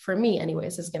impact for me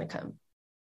anyways is going to come.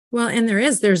 Well, and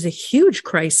there's a huge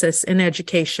crisis in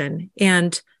education.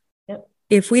 And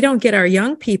if we don't get our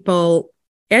young people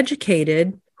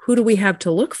educated, who do we have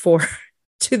to look for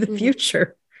to the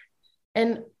future?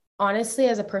 And honestly,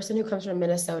 as a person who comes from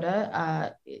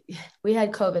Minnesota, we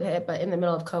had COVID hit, but in the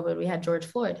middle of COVID, we had George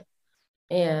Floyd.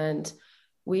 And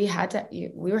we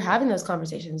were having those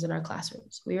conversations in our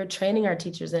classrooms. We were training our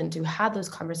teachers in to have those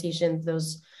conversations,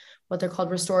 those what they're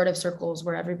called restorative circles,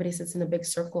 where everybody sits in a big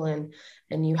circle and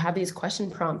you have these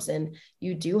question prompts and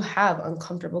you do have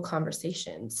uncomfortable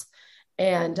conversations.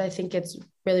 And I think it's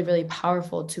really, really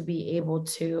powerful to be able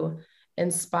to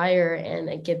inspire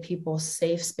and give people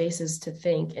safe spaces to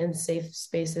think and safe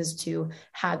spaces to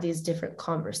have these different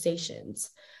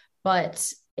conversations.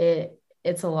 But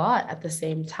it's a lot at the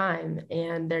same time.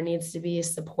 And there needs to be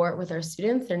support with our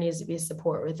students. There needs to be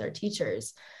support with our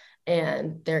teachers.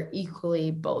 And they're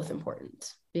equally both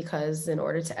important, because in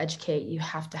order to educate, you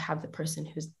have to have the person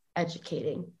who's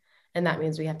educating. And that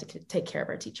means we have to take care of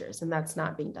our teachers. And that's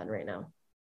not being done right now.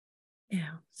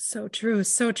 Yeah, so true.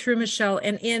 So true, Michelle.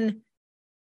 And in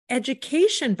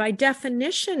education, by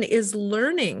definition, is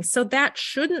learning. So that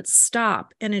shouldn't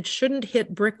stop, and it shouldn't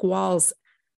hit brick walls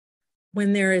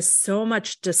when there is so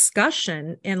much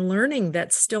discussion and learning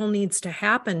that still needs to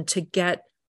happen to get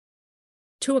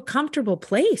to a comfortable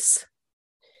place.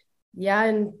 Yeah,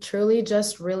 and truly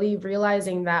just really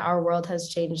realizing that our world has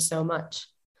changed so much.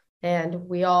 And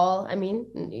we all, I mean,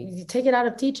 you take it out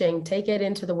of teaching, take it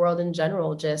into the world in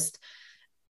general, just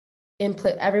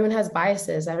everyone has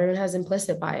biases, everyone has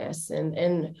implicit bias,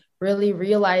 and really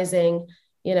realizing,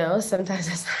 sometimes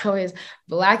it's not always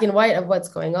black and white of what's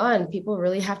going on. People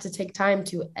really have to take time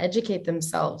to educate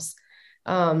themselves,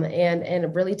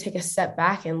 and really take a step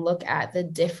back and look at the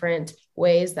different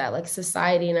ways that like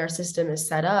society and our system is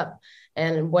set up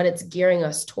and what it's gearing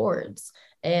us towards.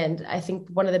 And I think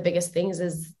one of the biggest things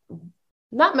is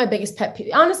not my biggest pet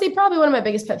peeve. Honestly, probably one of my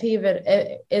biggest pet peeve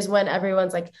is when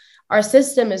everyone's like, our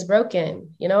system is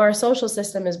broken. Our social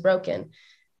system is broken.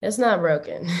 It's not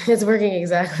broken. It's working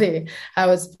exactly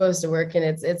how it's supposed to work. And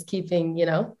it's keeping,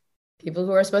 people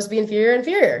who are supposed to be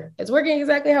inferior. It's working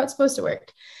exactly how it's supposed to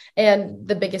work. And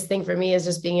the biggest thing for me is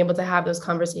just being able to have those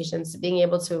conversations, being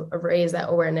able to raise that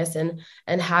awareness and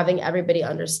having everybody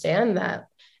understand that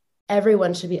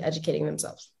everyone should be educating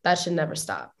themselves. That should never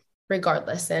stop,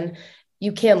 regardless. And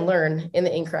you can learn in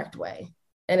the incorrect way.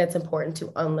 And it's important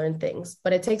to unlearn things,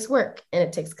 but it takes work and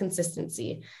it takes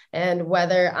consistency. And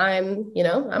whether I'm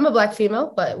a Black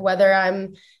female, but whether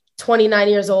I'm 29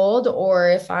 years old or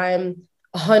if I'm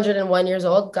 101 years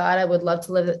old, God, I would love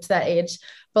to live to that age,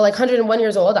 but like 101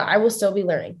 years old, I will still be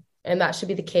learning. And that should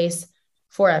be the case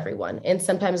for everyone. And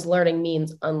sometimes learning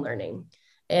means unlearning.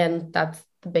 And that's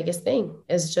the biggest thing,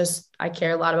 is just, I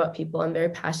care a lot about people. I'm very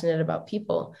passionate about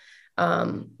people.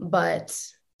 But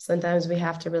sometimes we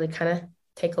have to really kind of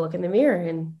take a look in the mirror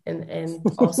and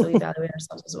also evaluate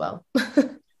ourselves as well.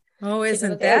 Oh,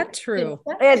 isn't that true?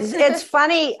 It's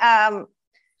funny.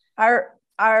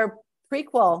 Our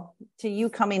prequel to you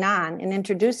coming on and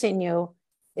introducing you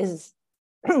is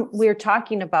we're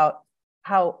talking about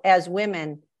how as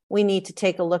women, we need to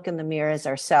take a look in the mirror as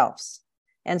ourselves.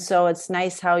 And so it's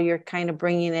nice how you're kind of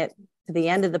bringing it to the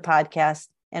end of the podcast,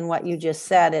 and what you just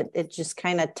said, it just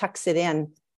kind of tucks it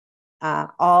in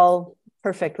all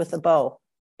perfect with a bow,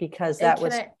 because that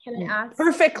can I ask,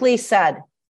 perfectly said.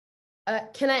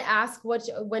 Can I ask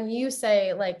when you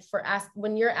say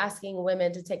when you're asking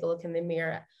women to take a look in the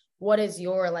mirror, what is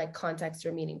your like context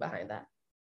or meaning behind that?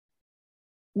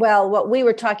 Well, what we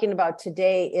were talking about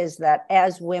today is that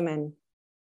as women,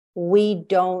 we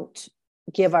don't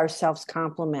give ourselves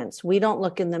compliments. We don't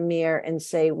look in the mirror and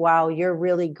say, wow, you're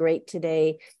really great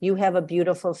today. You have a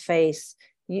beautiful face.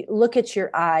 You look at your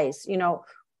eyes. You know,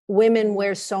 women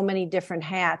wear so many different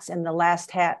hats. And the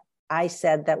last hat I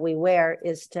said that we wear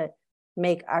is to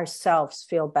make ourselves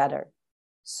feel better.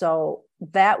 So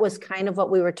that was kind of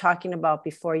what we were talking about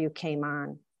before you came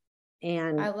on.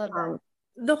 And I love that.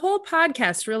 The whole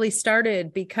podcast really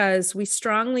started because we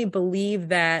strongly believe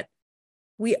that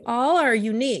we all are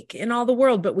unique in all the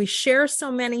world, but we share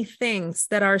so many things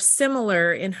that are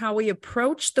similar in how we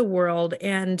approach the world,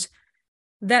 and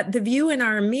that the view in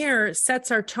our mirror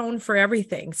sets our tone for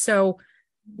everything. So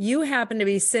you happen to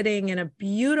be sitting in a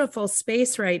beautiful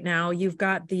space right now. You've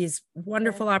got these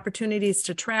wonderful opportunities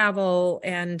to travel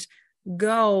and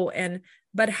go,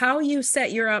 but how you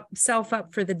set yourself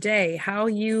up for the day, how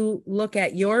you look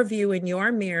at your view in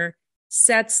your mirror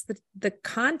sets the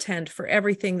content for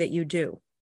everything that you do.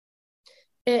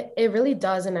 It really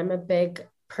does. And I'm a big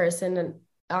person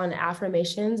on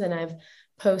affirmations, and I've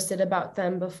posted about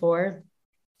them before.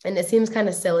 And it seems kind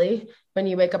of silly when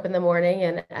you wake up in the morning,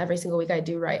 and every single week I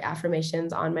do write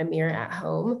affirmations on my mirror at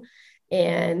home,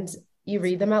 and you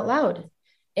read them out loud.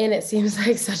 And it seems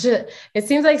like such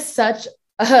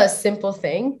a simple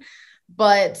thing,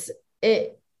 but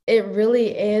it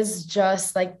really is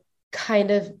just like kind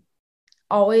of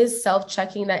always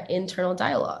self-checking that internal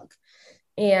dialogue.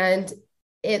 And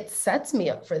it sets me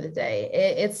up for the day.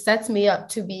 It sets me up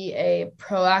to be a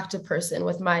proactive person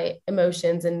with my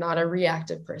emotions and not a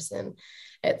reactive person.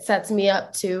 It sets me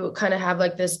up to kind of have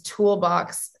like this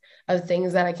toolbox of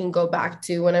things that I can go back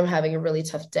to when I'm having a really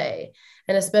tough day.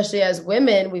 And especially as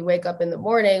women, we wake up in the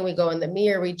morning, we go in the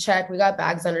mirror, we check, we got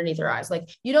bags underneath our eyes. Like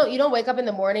you don't wake up in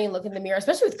the morning and look in the mirror,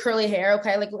 especially with curly hair.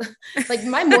 Okay. Like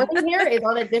my morning hair is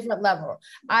on a different level.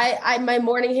 My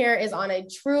morning hair is on a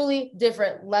truly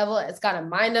different level. It's got a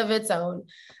mind of its own.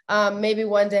 Maybe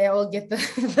one day I will get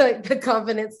the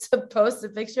confidence to post a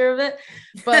picture of it,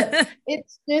 but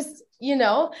it's just,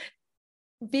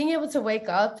 being able to wake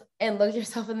up and look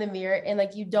yourself in the mirror, and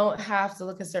like, you don't have to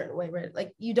look a certain way, right?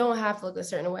 Like you don't have to look a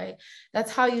certain way.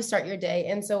 That's how you start your day.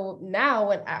 And so now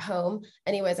when at home,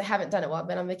 anyways, I haven't done it while I've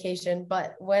been on vacation,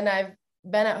 but when I've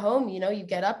been at home, you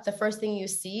get up, the first thing you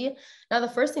see, now the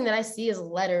first thing that I see is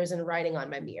letters and writing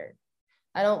on my mirror.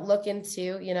 I don't look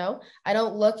I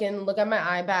don't look at my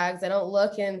eye bags. I don't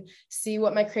look and see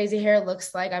what my crazy hair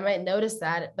looks like. I might notice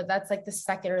that, but that's like the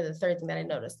second or the third thing that I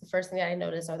notice. The first thing that I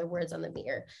notice are the words on the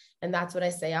mirror. And that's what I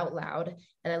say out loud.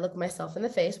 And I look myself in the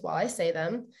face while I say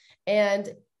them.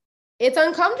 And it's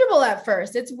uncomfortable at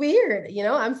first. It's weird.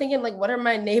 I'm thinking like, what are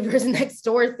my neighbors next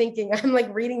door thinking? I'm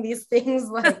like reading these things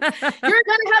like, you're going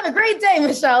to have a great day,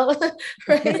 Michelle.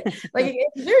 Right? Like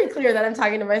it's very clear that I'm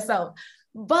talking to myself.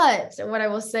 But what I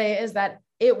will say is that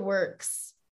it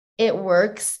works. It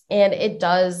works. And it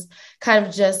does kind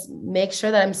of just make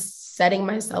sure that I'm setting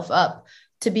myself up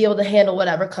to be able to handle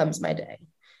whatever comes my day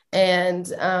and,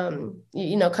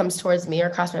 comes towards me or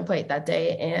across my plate that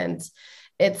day. And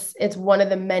it's one of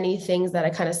the many things that I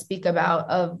kind of speak about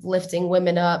of lifting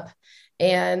women up.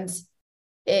 And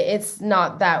it's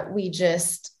not that we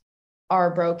just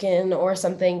are broken or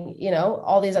something,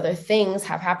 all these other things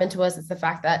have happened to us. It's the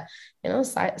fact that,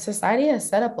 society has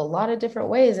set up a lot of different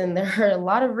ways. And there are a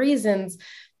lot of reasons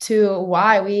to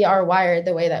why we are wired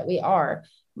the way that we are.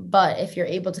 But if you're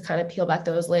able to kind of peel back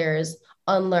those layers,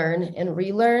 unlearn and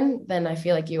relearn, then I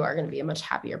feel like you are going to be a much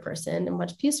happier person and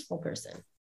much peaceful person.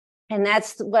 And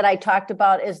that's what I talked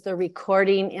about is the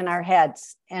recording in our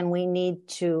heads, and we need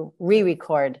to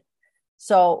re-record.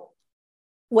 So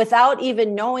without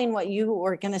even knowing what you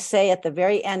were going to say at the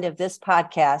very end of this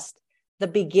podcast, the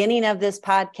beginning of this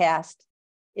podcast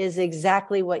is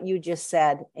exactly what you just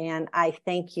said. And I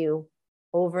thank you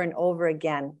over and over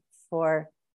again for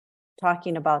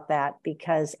talking about that,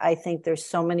 because I think there's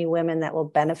so many women that will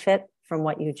benefit from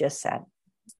what you just said.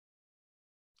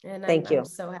 And Thank you. I'm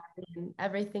so happy, and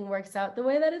everything works out the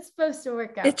way that it's supposed to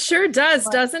work out. It sure does,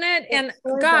 doesn't it? And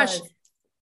sure gosh, does.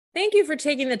 Thank you for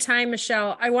taking the time,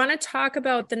 Michelle. I want to talk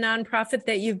about the nonprofit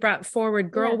that you've brought forward,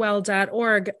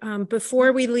 girlwell.org,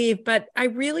 before we leave. But I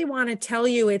really want to tell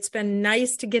you, it's been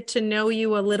nice to get to know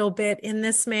you a little bit in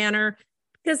this manner,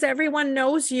 because everyone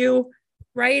knows you,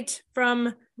 right,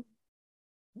 from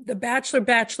the Bachelor,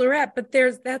 Bachelorette. But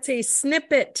that's a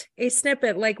snippet,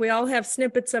 like we all have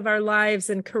snippets of our lives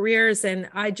and careers. And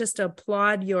I just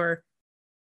applaud your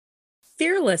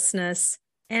fearlessness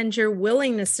and your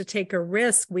willingness to take a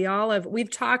risk. We've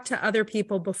talked to other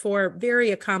people before,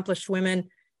 very accomplished women,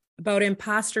 about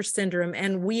imposter syndrome.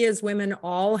 And we as women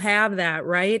all have that,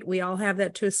 right? We all have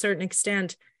that to a certain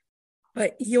extent.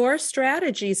 But your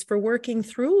strategies for working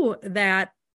through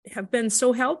that have been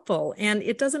so helpful. And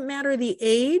it doesn't matter the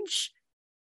age.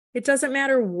 It doesn't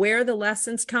matter where the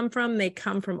lessons come from. They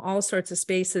come from all sorts of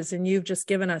spaces. And you've just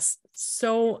given us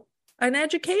an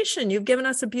education. You've given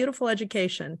us a beautiful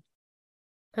education.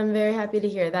 I'm very happy to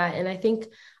hear that. And I think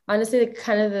honestly,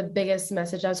 the biggest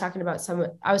message I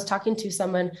was talking to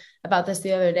someone about this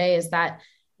the other day is that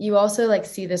you also like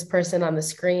see this person on the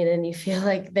screen and you feel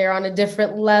like they're on a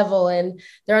different level and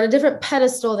they're on a different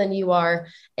pedestal than you are.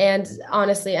 And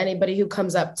honestly, anybody who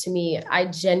comes up to me, I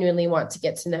genuinely want to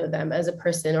get to know them as a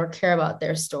person or care about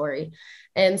their story.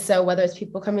 And so whether it's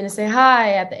people coming to say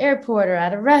hi at the airport or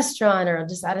at a restaurant or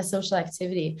just at a social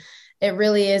activity, it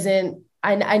really isn't,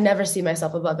 I never see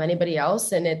myself above anybody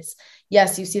else. And it's,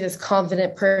 yes, you see this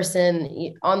confident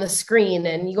person on the screen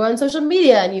and you go on social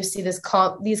media and you see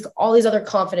all these other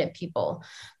confident people.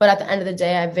 But at the end of the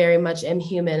day, I very much am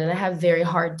human and I have very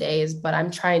hard days, but I'm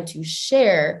trying to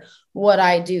share what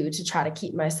I do to try to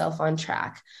keep myself on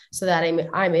track so that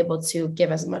I'm able to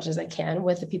give as much as I can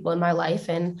with the people in my life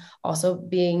and also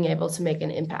being able to make an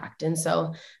impact. And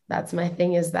so that's my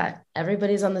thing, is that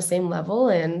everybody's on the same level,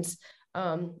 and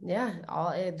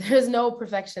there's no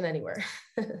perfection anywhere.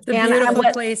 It's a beautiful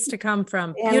place to come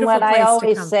from. And beautiful what I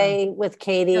always from. say with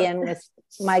Katie and with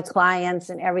my clients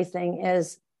and everything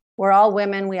is we're all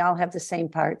women. We all have the same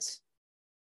parts.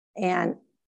 And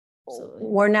absolutely,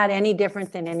 we're not any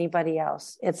different than anybody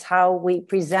else. It's how we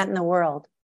present in the world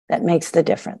that makes the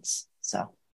difference. So,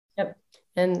 yep.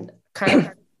 And kind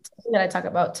of that I talk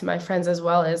about to my friends as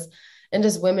well is, and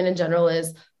just women in general,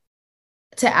 is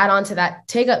to add on to that,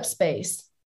 take up space.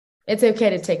 It's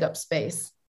okay to take up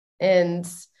space. And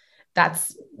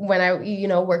that's when I,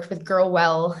 worked with Girl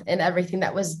Well and everything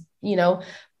that was,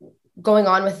 going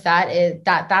on with that.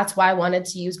 That's why I wanted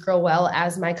to use Girl Well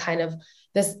as my kind of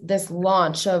this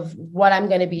launch of what I'm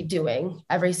going to be doing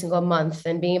every single month,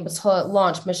 and being able to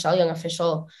launch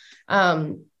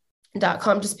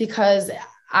MichelleYoungOfficial.com, just because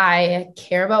I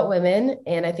care about women.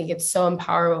 And I think it's so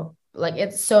empowering. Like,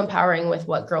 it's so empowering with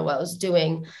what Girl Well is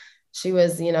doing. She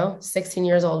was, 16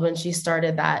 years old when she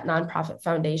started that nonprofit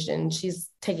foundation. She's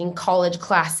taking college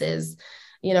classes,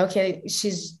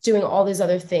 she's doing all these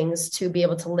other things to be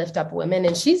able to lift up women.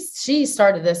 And she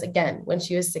started this again when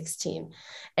she was 16,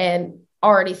 and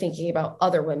already thinking about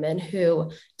other women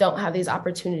who don't have these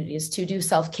opportunities to do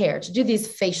self-care, to do these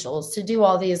facials, to do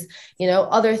all these,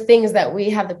 other things that we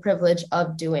have the privilege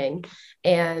of doing.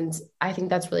 And I think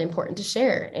that's really important to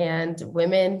share, and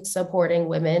women supporting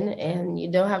women. And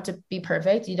you don't have to be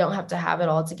perfect. You don't have to have it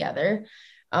all together.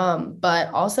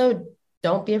 But also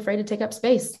don't be afraid to take up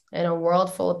space in a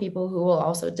world full of people who will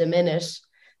also diminish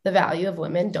the value of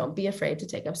women. Don't be afraid to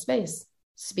take up space.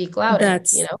 Speak louder.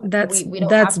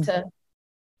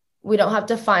 We don't have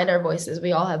to find our voices.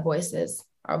 We all have voices.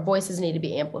 Our voices need to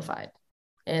be amplified.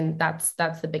 And that's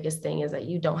the biggest thing, is that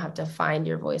you don't have to find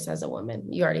your voice as a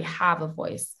woman. You already have a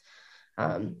voice.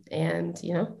 And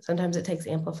sometimes it takes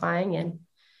amplifying, and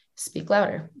speak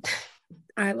louder.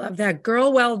 I love that.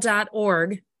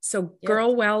 Girlwell.org. So yep.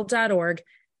 Girlwell.org.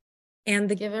 And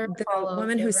the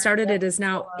woman who started it is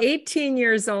now 18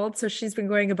 years old. So she's been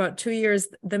going about 2 years.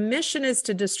 The mission is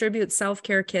to distribute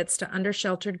self-care kits to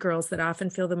undersheltered girls that often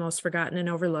feel the most forgotten and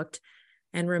overlooked,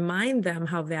 and remind them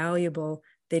how valuable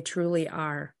they truly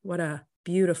are. What a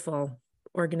beautiful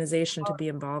organization to be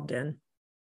involved in.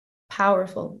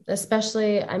 Powerful,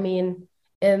 especially, in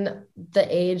the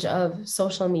age of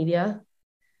social media.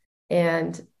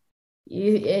 And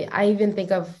I even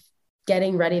think of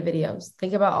getting ready videos.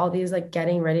 Think about all these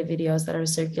getting ready videos that are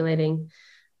circulating,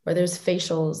 where there's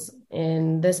facials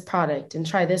in this product and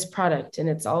try this product. And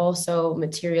it's all so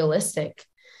materialistic.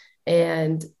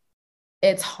 And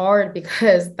it's hard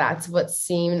because that's what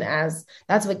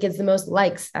gets the most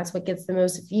likes. That's what gets the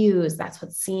most views. That's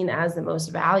what's seen as the most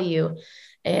value.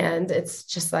 And it's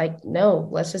just no,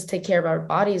 let's just take care of our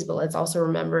bodies, but let's also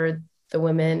remember the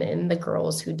women and the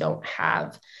girls who don't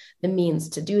have the means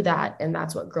to do that. And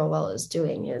that's what Girl Well is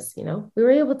doing, is, we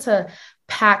were able to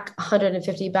pack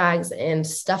 150 bags and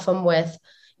stuff them with,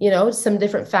 some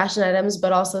different fashion items,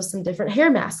 but also some different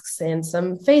hair masks and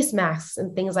some face masks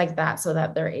and things like that, so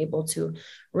that they're able to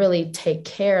really take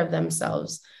care of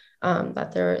themselves.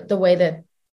 That they're the way that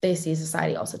they see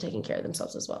society also taking care of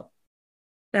themselves as well.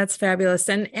 That's fabulous.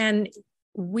 And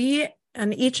we,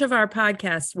 on each of our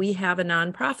podcasts, we have a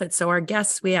nonprofit. So our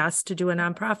guests, we ask to do a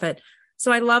nonprofit.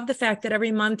 So I love the fact that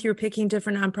every month you're picking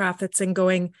different nonprofits and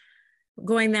going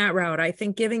that route. I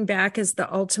think giving back is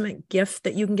the ultimate gift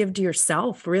that you can give to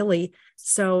yourself, really.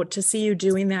 So to see you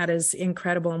doing that is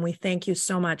incredible. And we thank you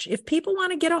so much. If people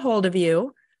want to get a hold of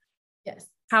you, yes,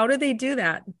 How do they do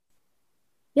that?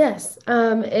 Yes.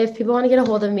 If people want to get a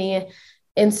hold of me,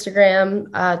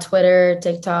 Instagram, Twitter,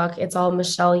 TikTok, it's all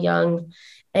Michelle Young.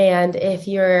 And if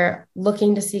you're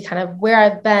looking to see kind of where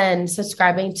I've been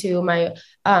subscribing to my,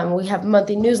 we have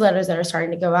monthly newsletters that are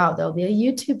starting to go out. There'll be a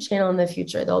YouTube channel in the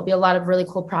future. There'll be a lot of really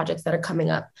cool projects that are coming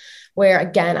up where,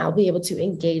 again, I'll be able to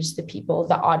engage the people,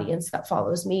 the audience that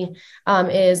follows me,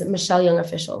 is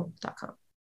michelleyoungofficial.com.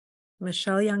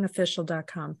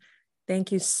 michelleyoungofficial.com.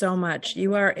 Thank you so much.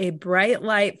 You are a bright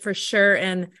light for sure.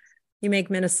 And you make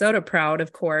Minnesota proud,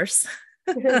 of course.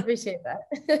 Appreciate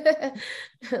that.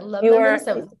 Love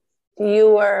Minnesota.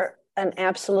 You are an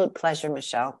absolute pleasure,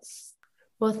 Michelle.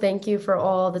 Well, thank you for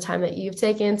all the time that you've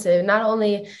taken to not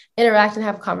only interact and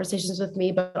have conversations with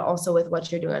me, but also with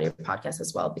what you're doing on your podcast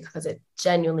as well, because it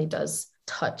genuinely does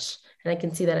touch. And I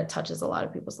can see that it touches a lot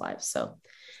of people's lives. So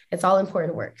it's all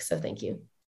important work. So thank you.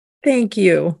 Thank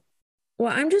you.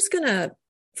 Well, I'm just going to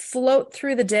float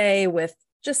through the day with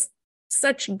just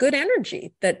such good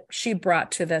energy that she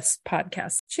brought to this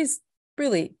podcast. She's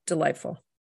really delightful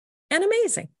and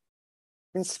amazing.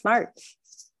 And smart.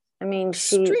 I mean,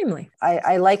 extremely.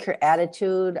 I like her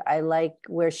attitude. I like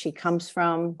where she comes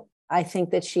from. I think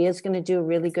that she is going to do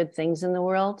really good things in the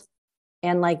world.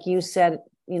 And like you said,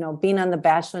 you know, being on The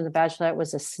Bachelor and The Bachelorette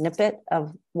was a snippet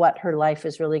of what her life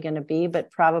is really going to be,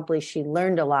 but probably she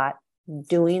learned a lot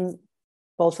doing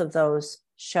both of those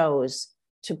shows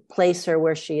to place her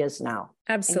where she is now.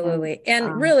 Absolutely.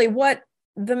 And really what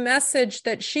the message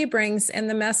that she brings and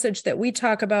the message that we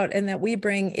talk about and that we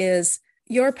bring is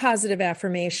your positive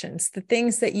affirmations, the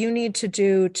things that you need to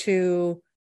do to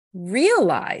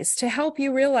realize, to help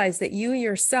you realize that you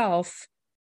yourself,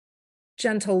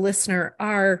 gentle listener,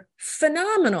 are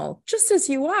phenomenal, just as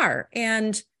you are,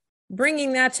 and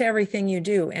bringing that to everything you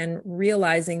do and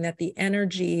realizing that the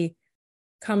energy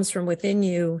comes from within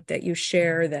you that you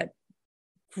share, that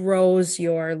grows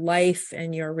your life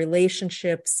and your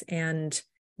relationships. And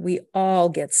we all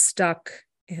get stuck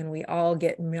and we all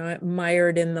get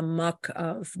mired in the muck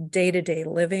of day-to-day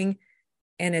living.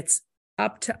 And it's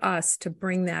up to us to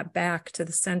bring that back to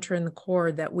the center and the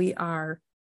core that we are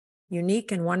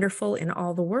unique and wonderful in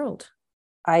all the world.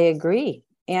 I agree.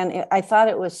 And I thought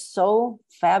it was so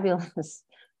fabulous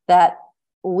that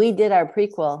we did our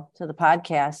prequel to the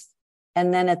podcast.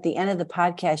 And then at the end of the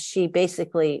podcast, she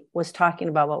basically was talking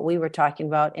about what we were talking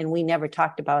about, and we never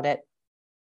talked about it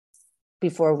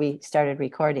before we started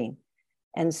recording.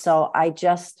 And so I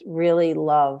just really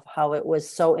love how it was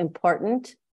so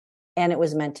important and it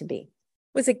was meant to be.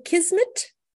 Was it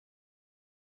Kismet?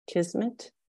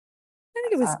 Kismet? I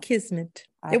think it was Kismet.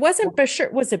 It wasn't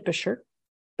Bashert. Was it Bashert?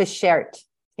 Bashert.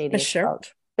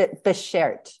 Bashert.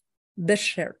 Bashert.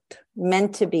 Bashert.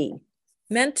 Meant to be.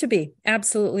 Meant to be.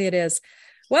 Absolutely it is.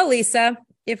 Well, Lisa,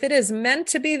 if it is meant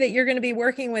to be that you're going to be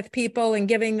working with people and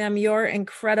giving them your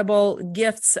incredible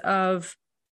gifts of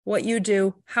what you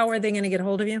do, how are they going to get a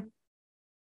hold of you?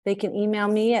 They can email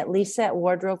me at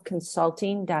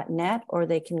lisa@wardrobeconsulting.net, or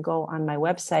they can go on my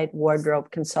website,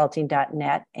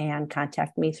 wardrobeconsulting.net, and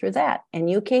contact me through that. And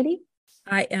you, Katie?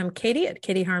 I am Katie at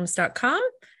katieharms.com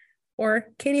or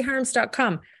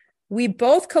katieharms.com. We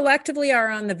both collectively are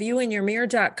on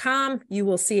theviewinyourmirror.com. You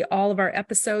will see all of our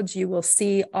episodes. You will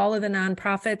see all of the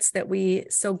nonprofits that we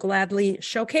so gladly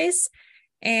showcase.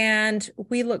 And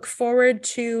we look forward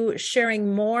to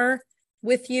sharing more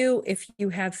with you. If you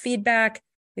have feedback,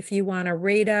 if you want to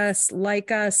rate us, like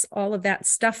us, all of that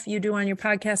stuff you do on your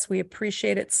podcast, we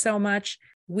appreciate it so much.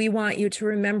 We want you to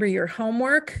remember your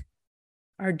homework,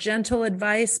 our gentle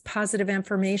advice, positive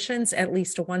affirmations at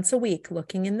least once a week,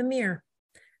 looking in the mirror,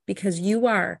 because you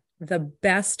are the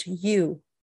best you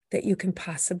that you can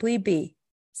possibly be.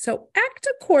 So act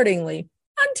accordingly.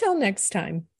 Until next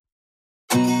time.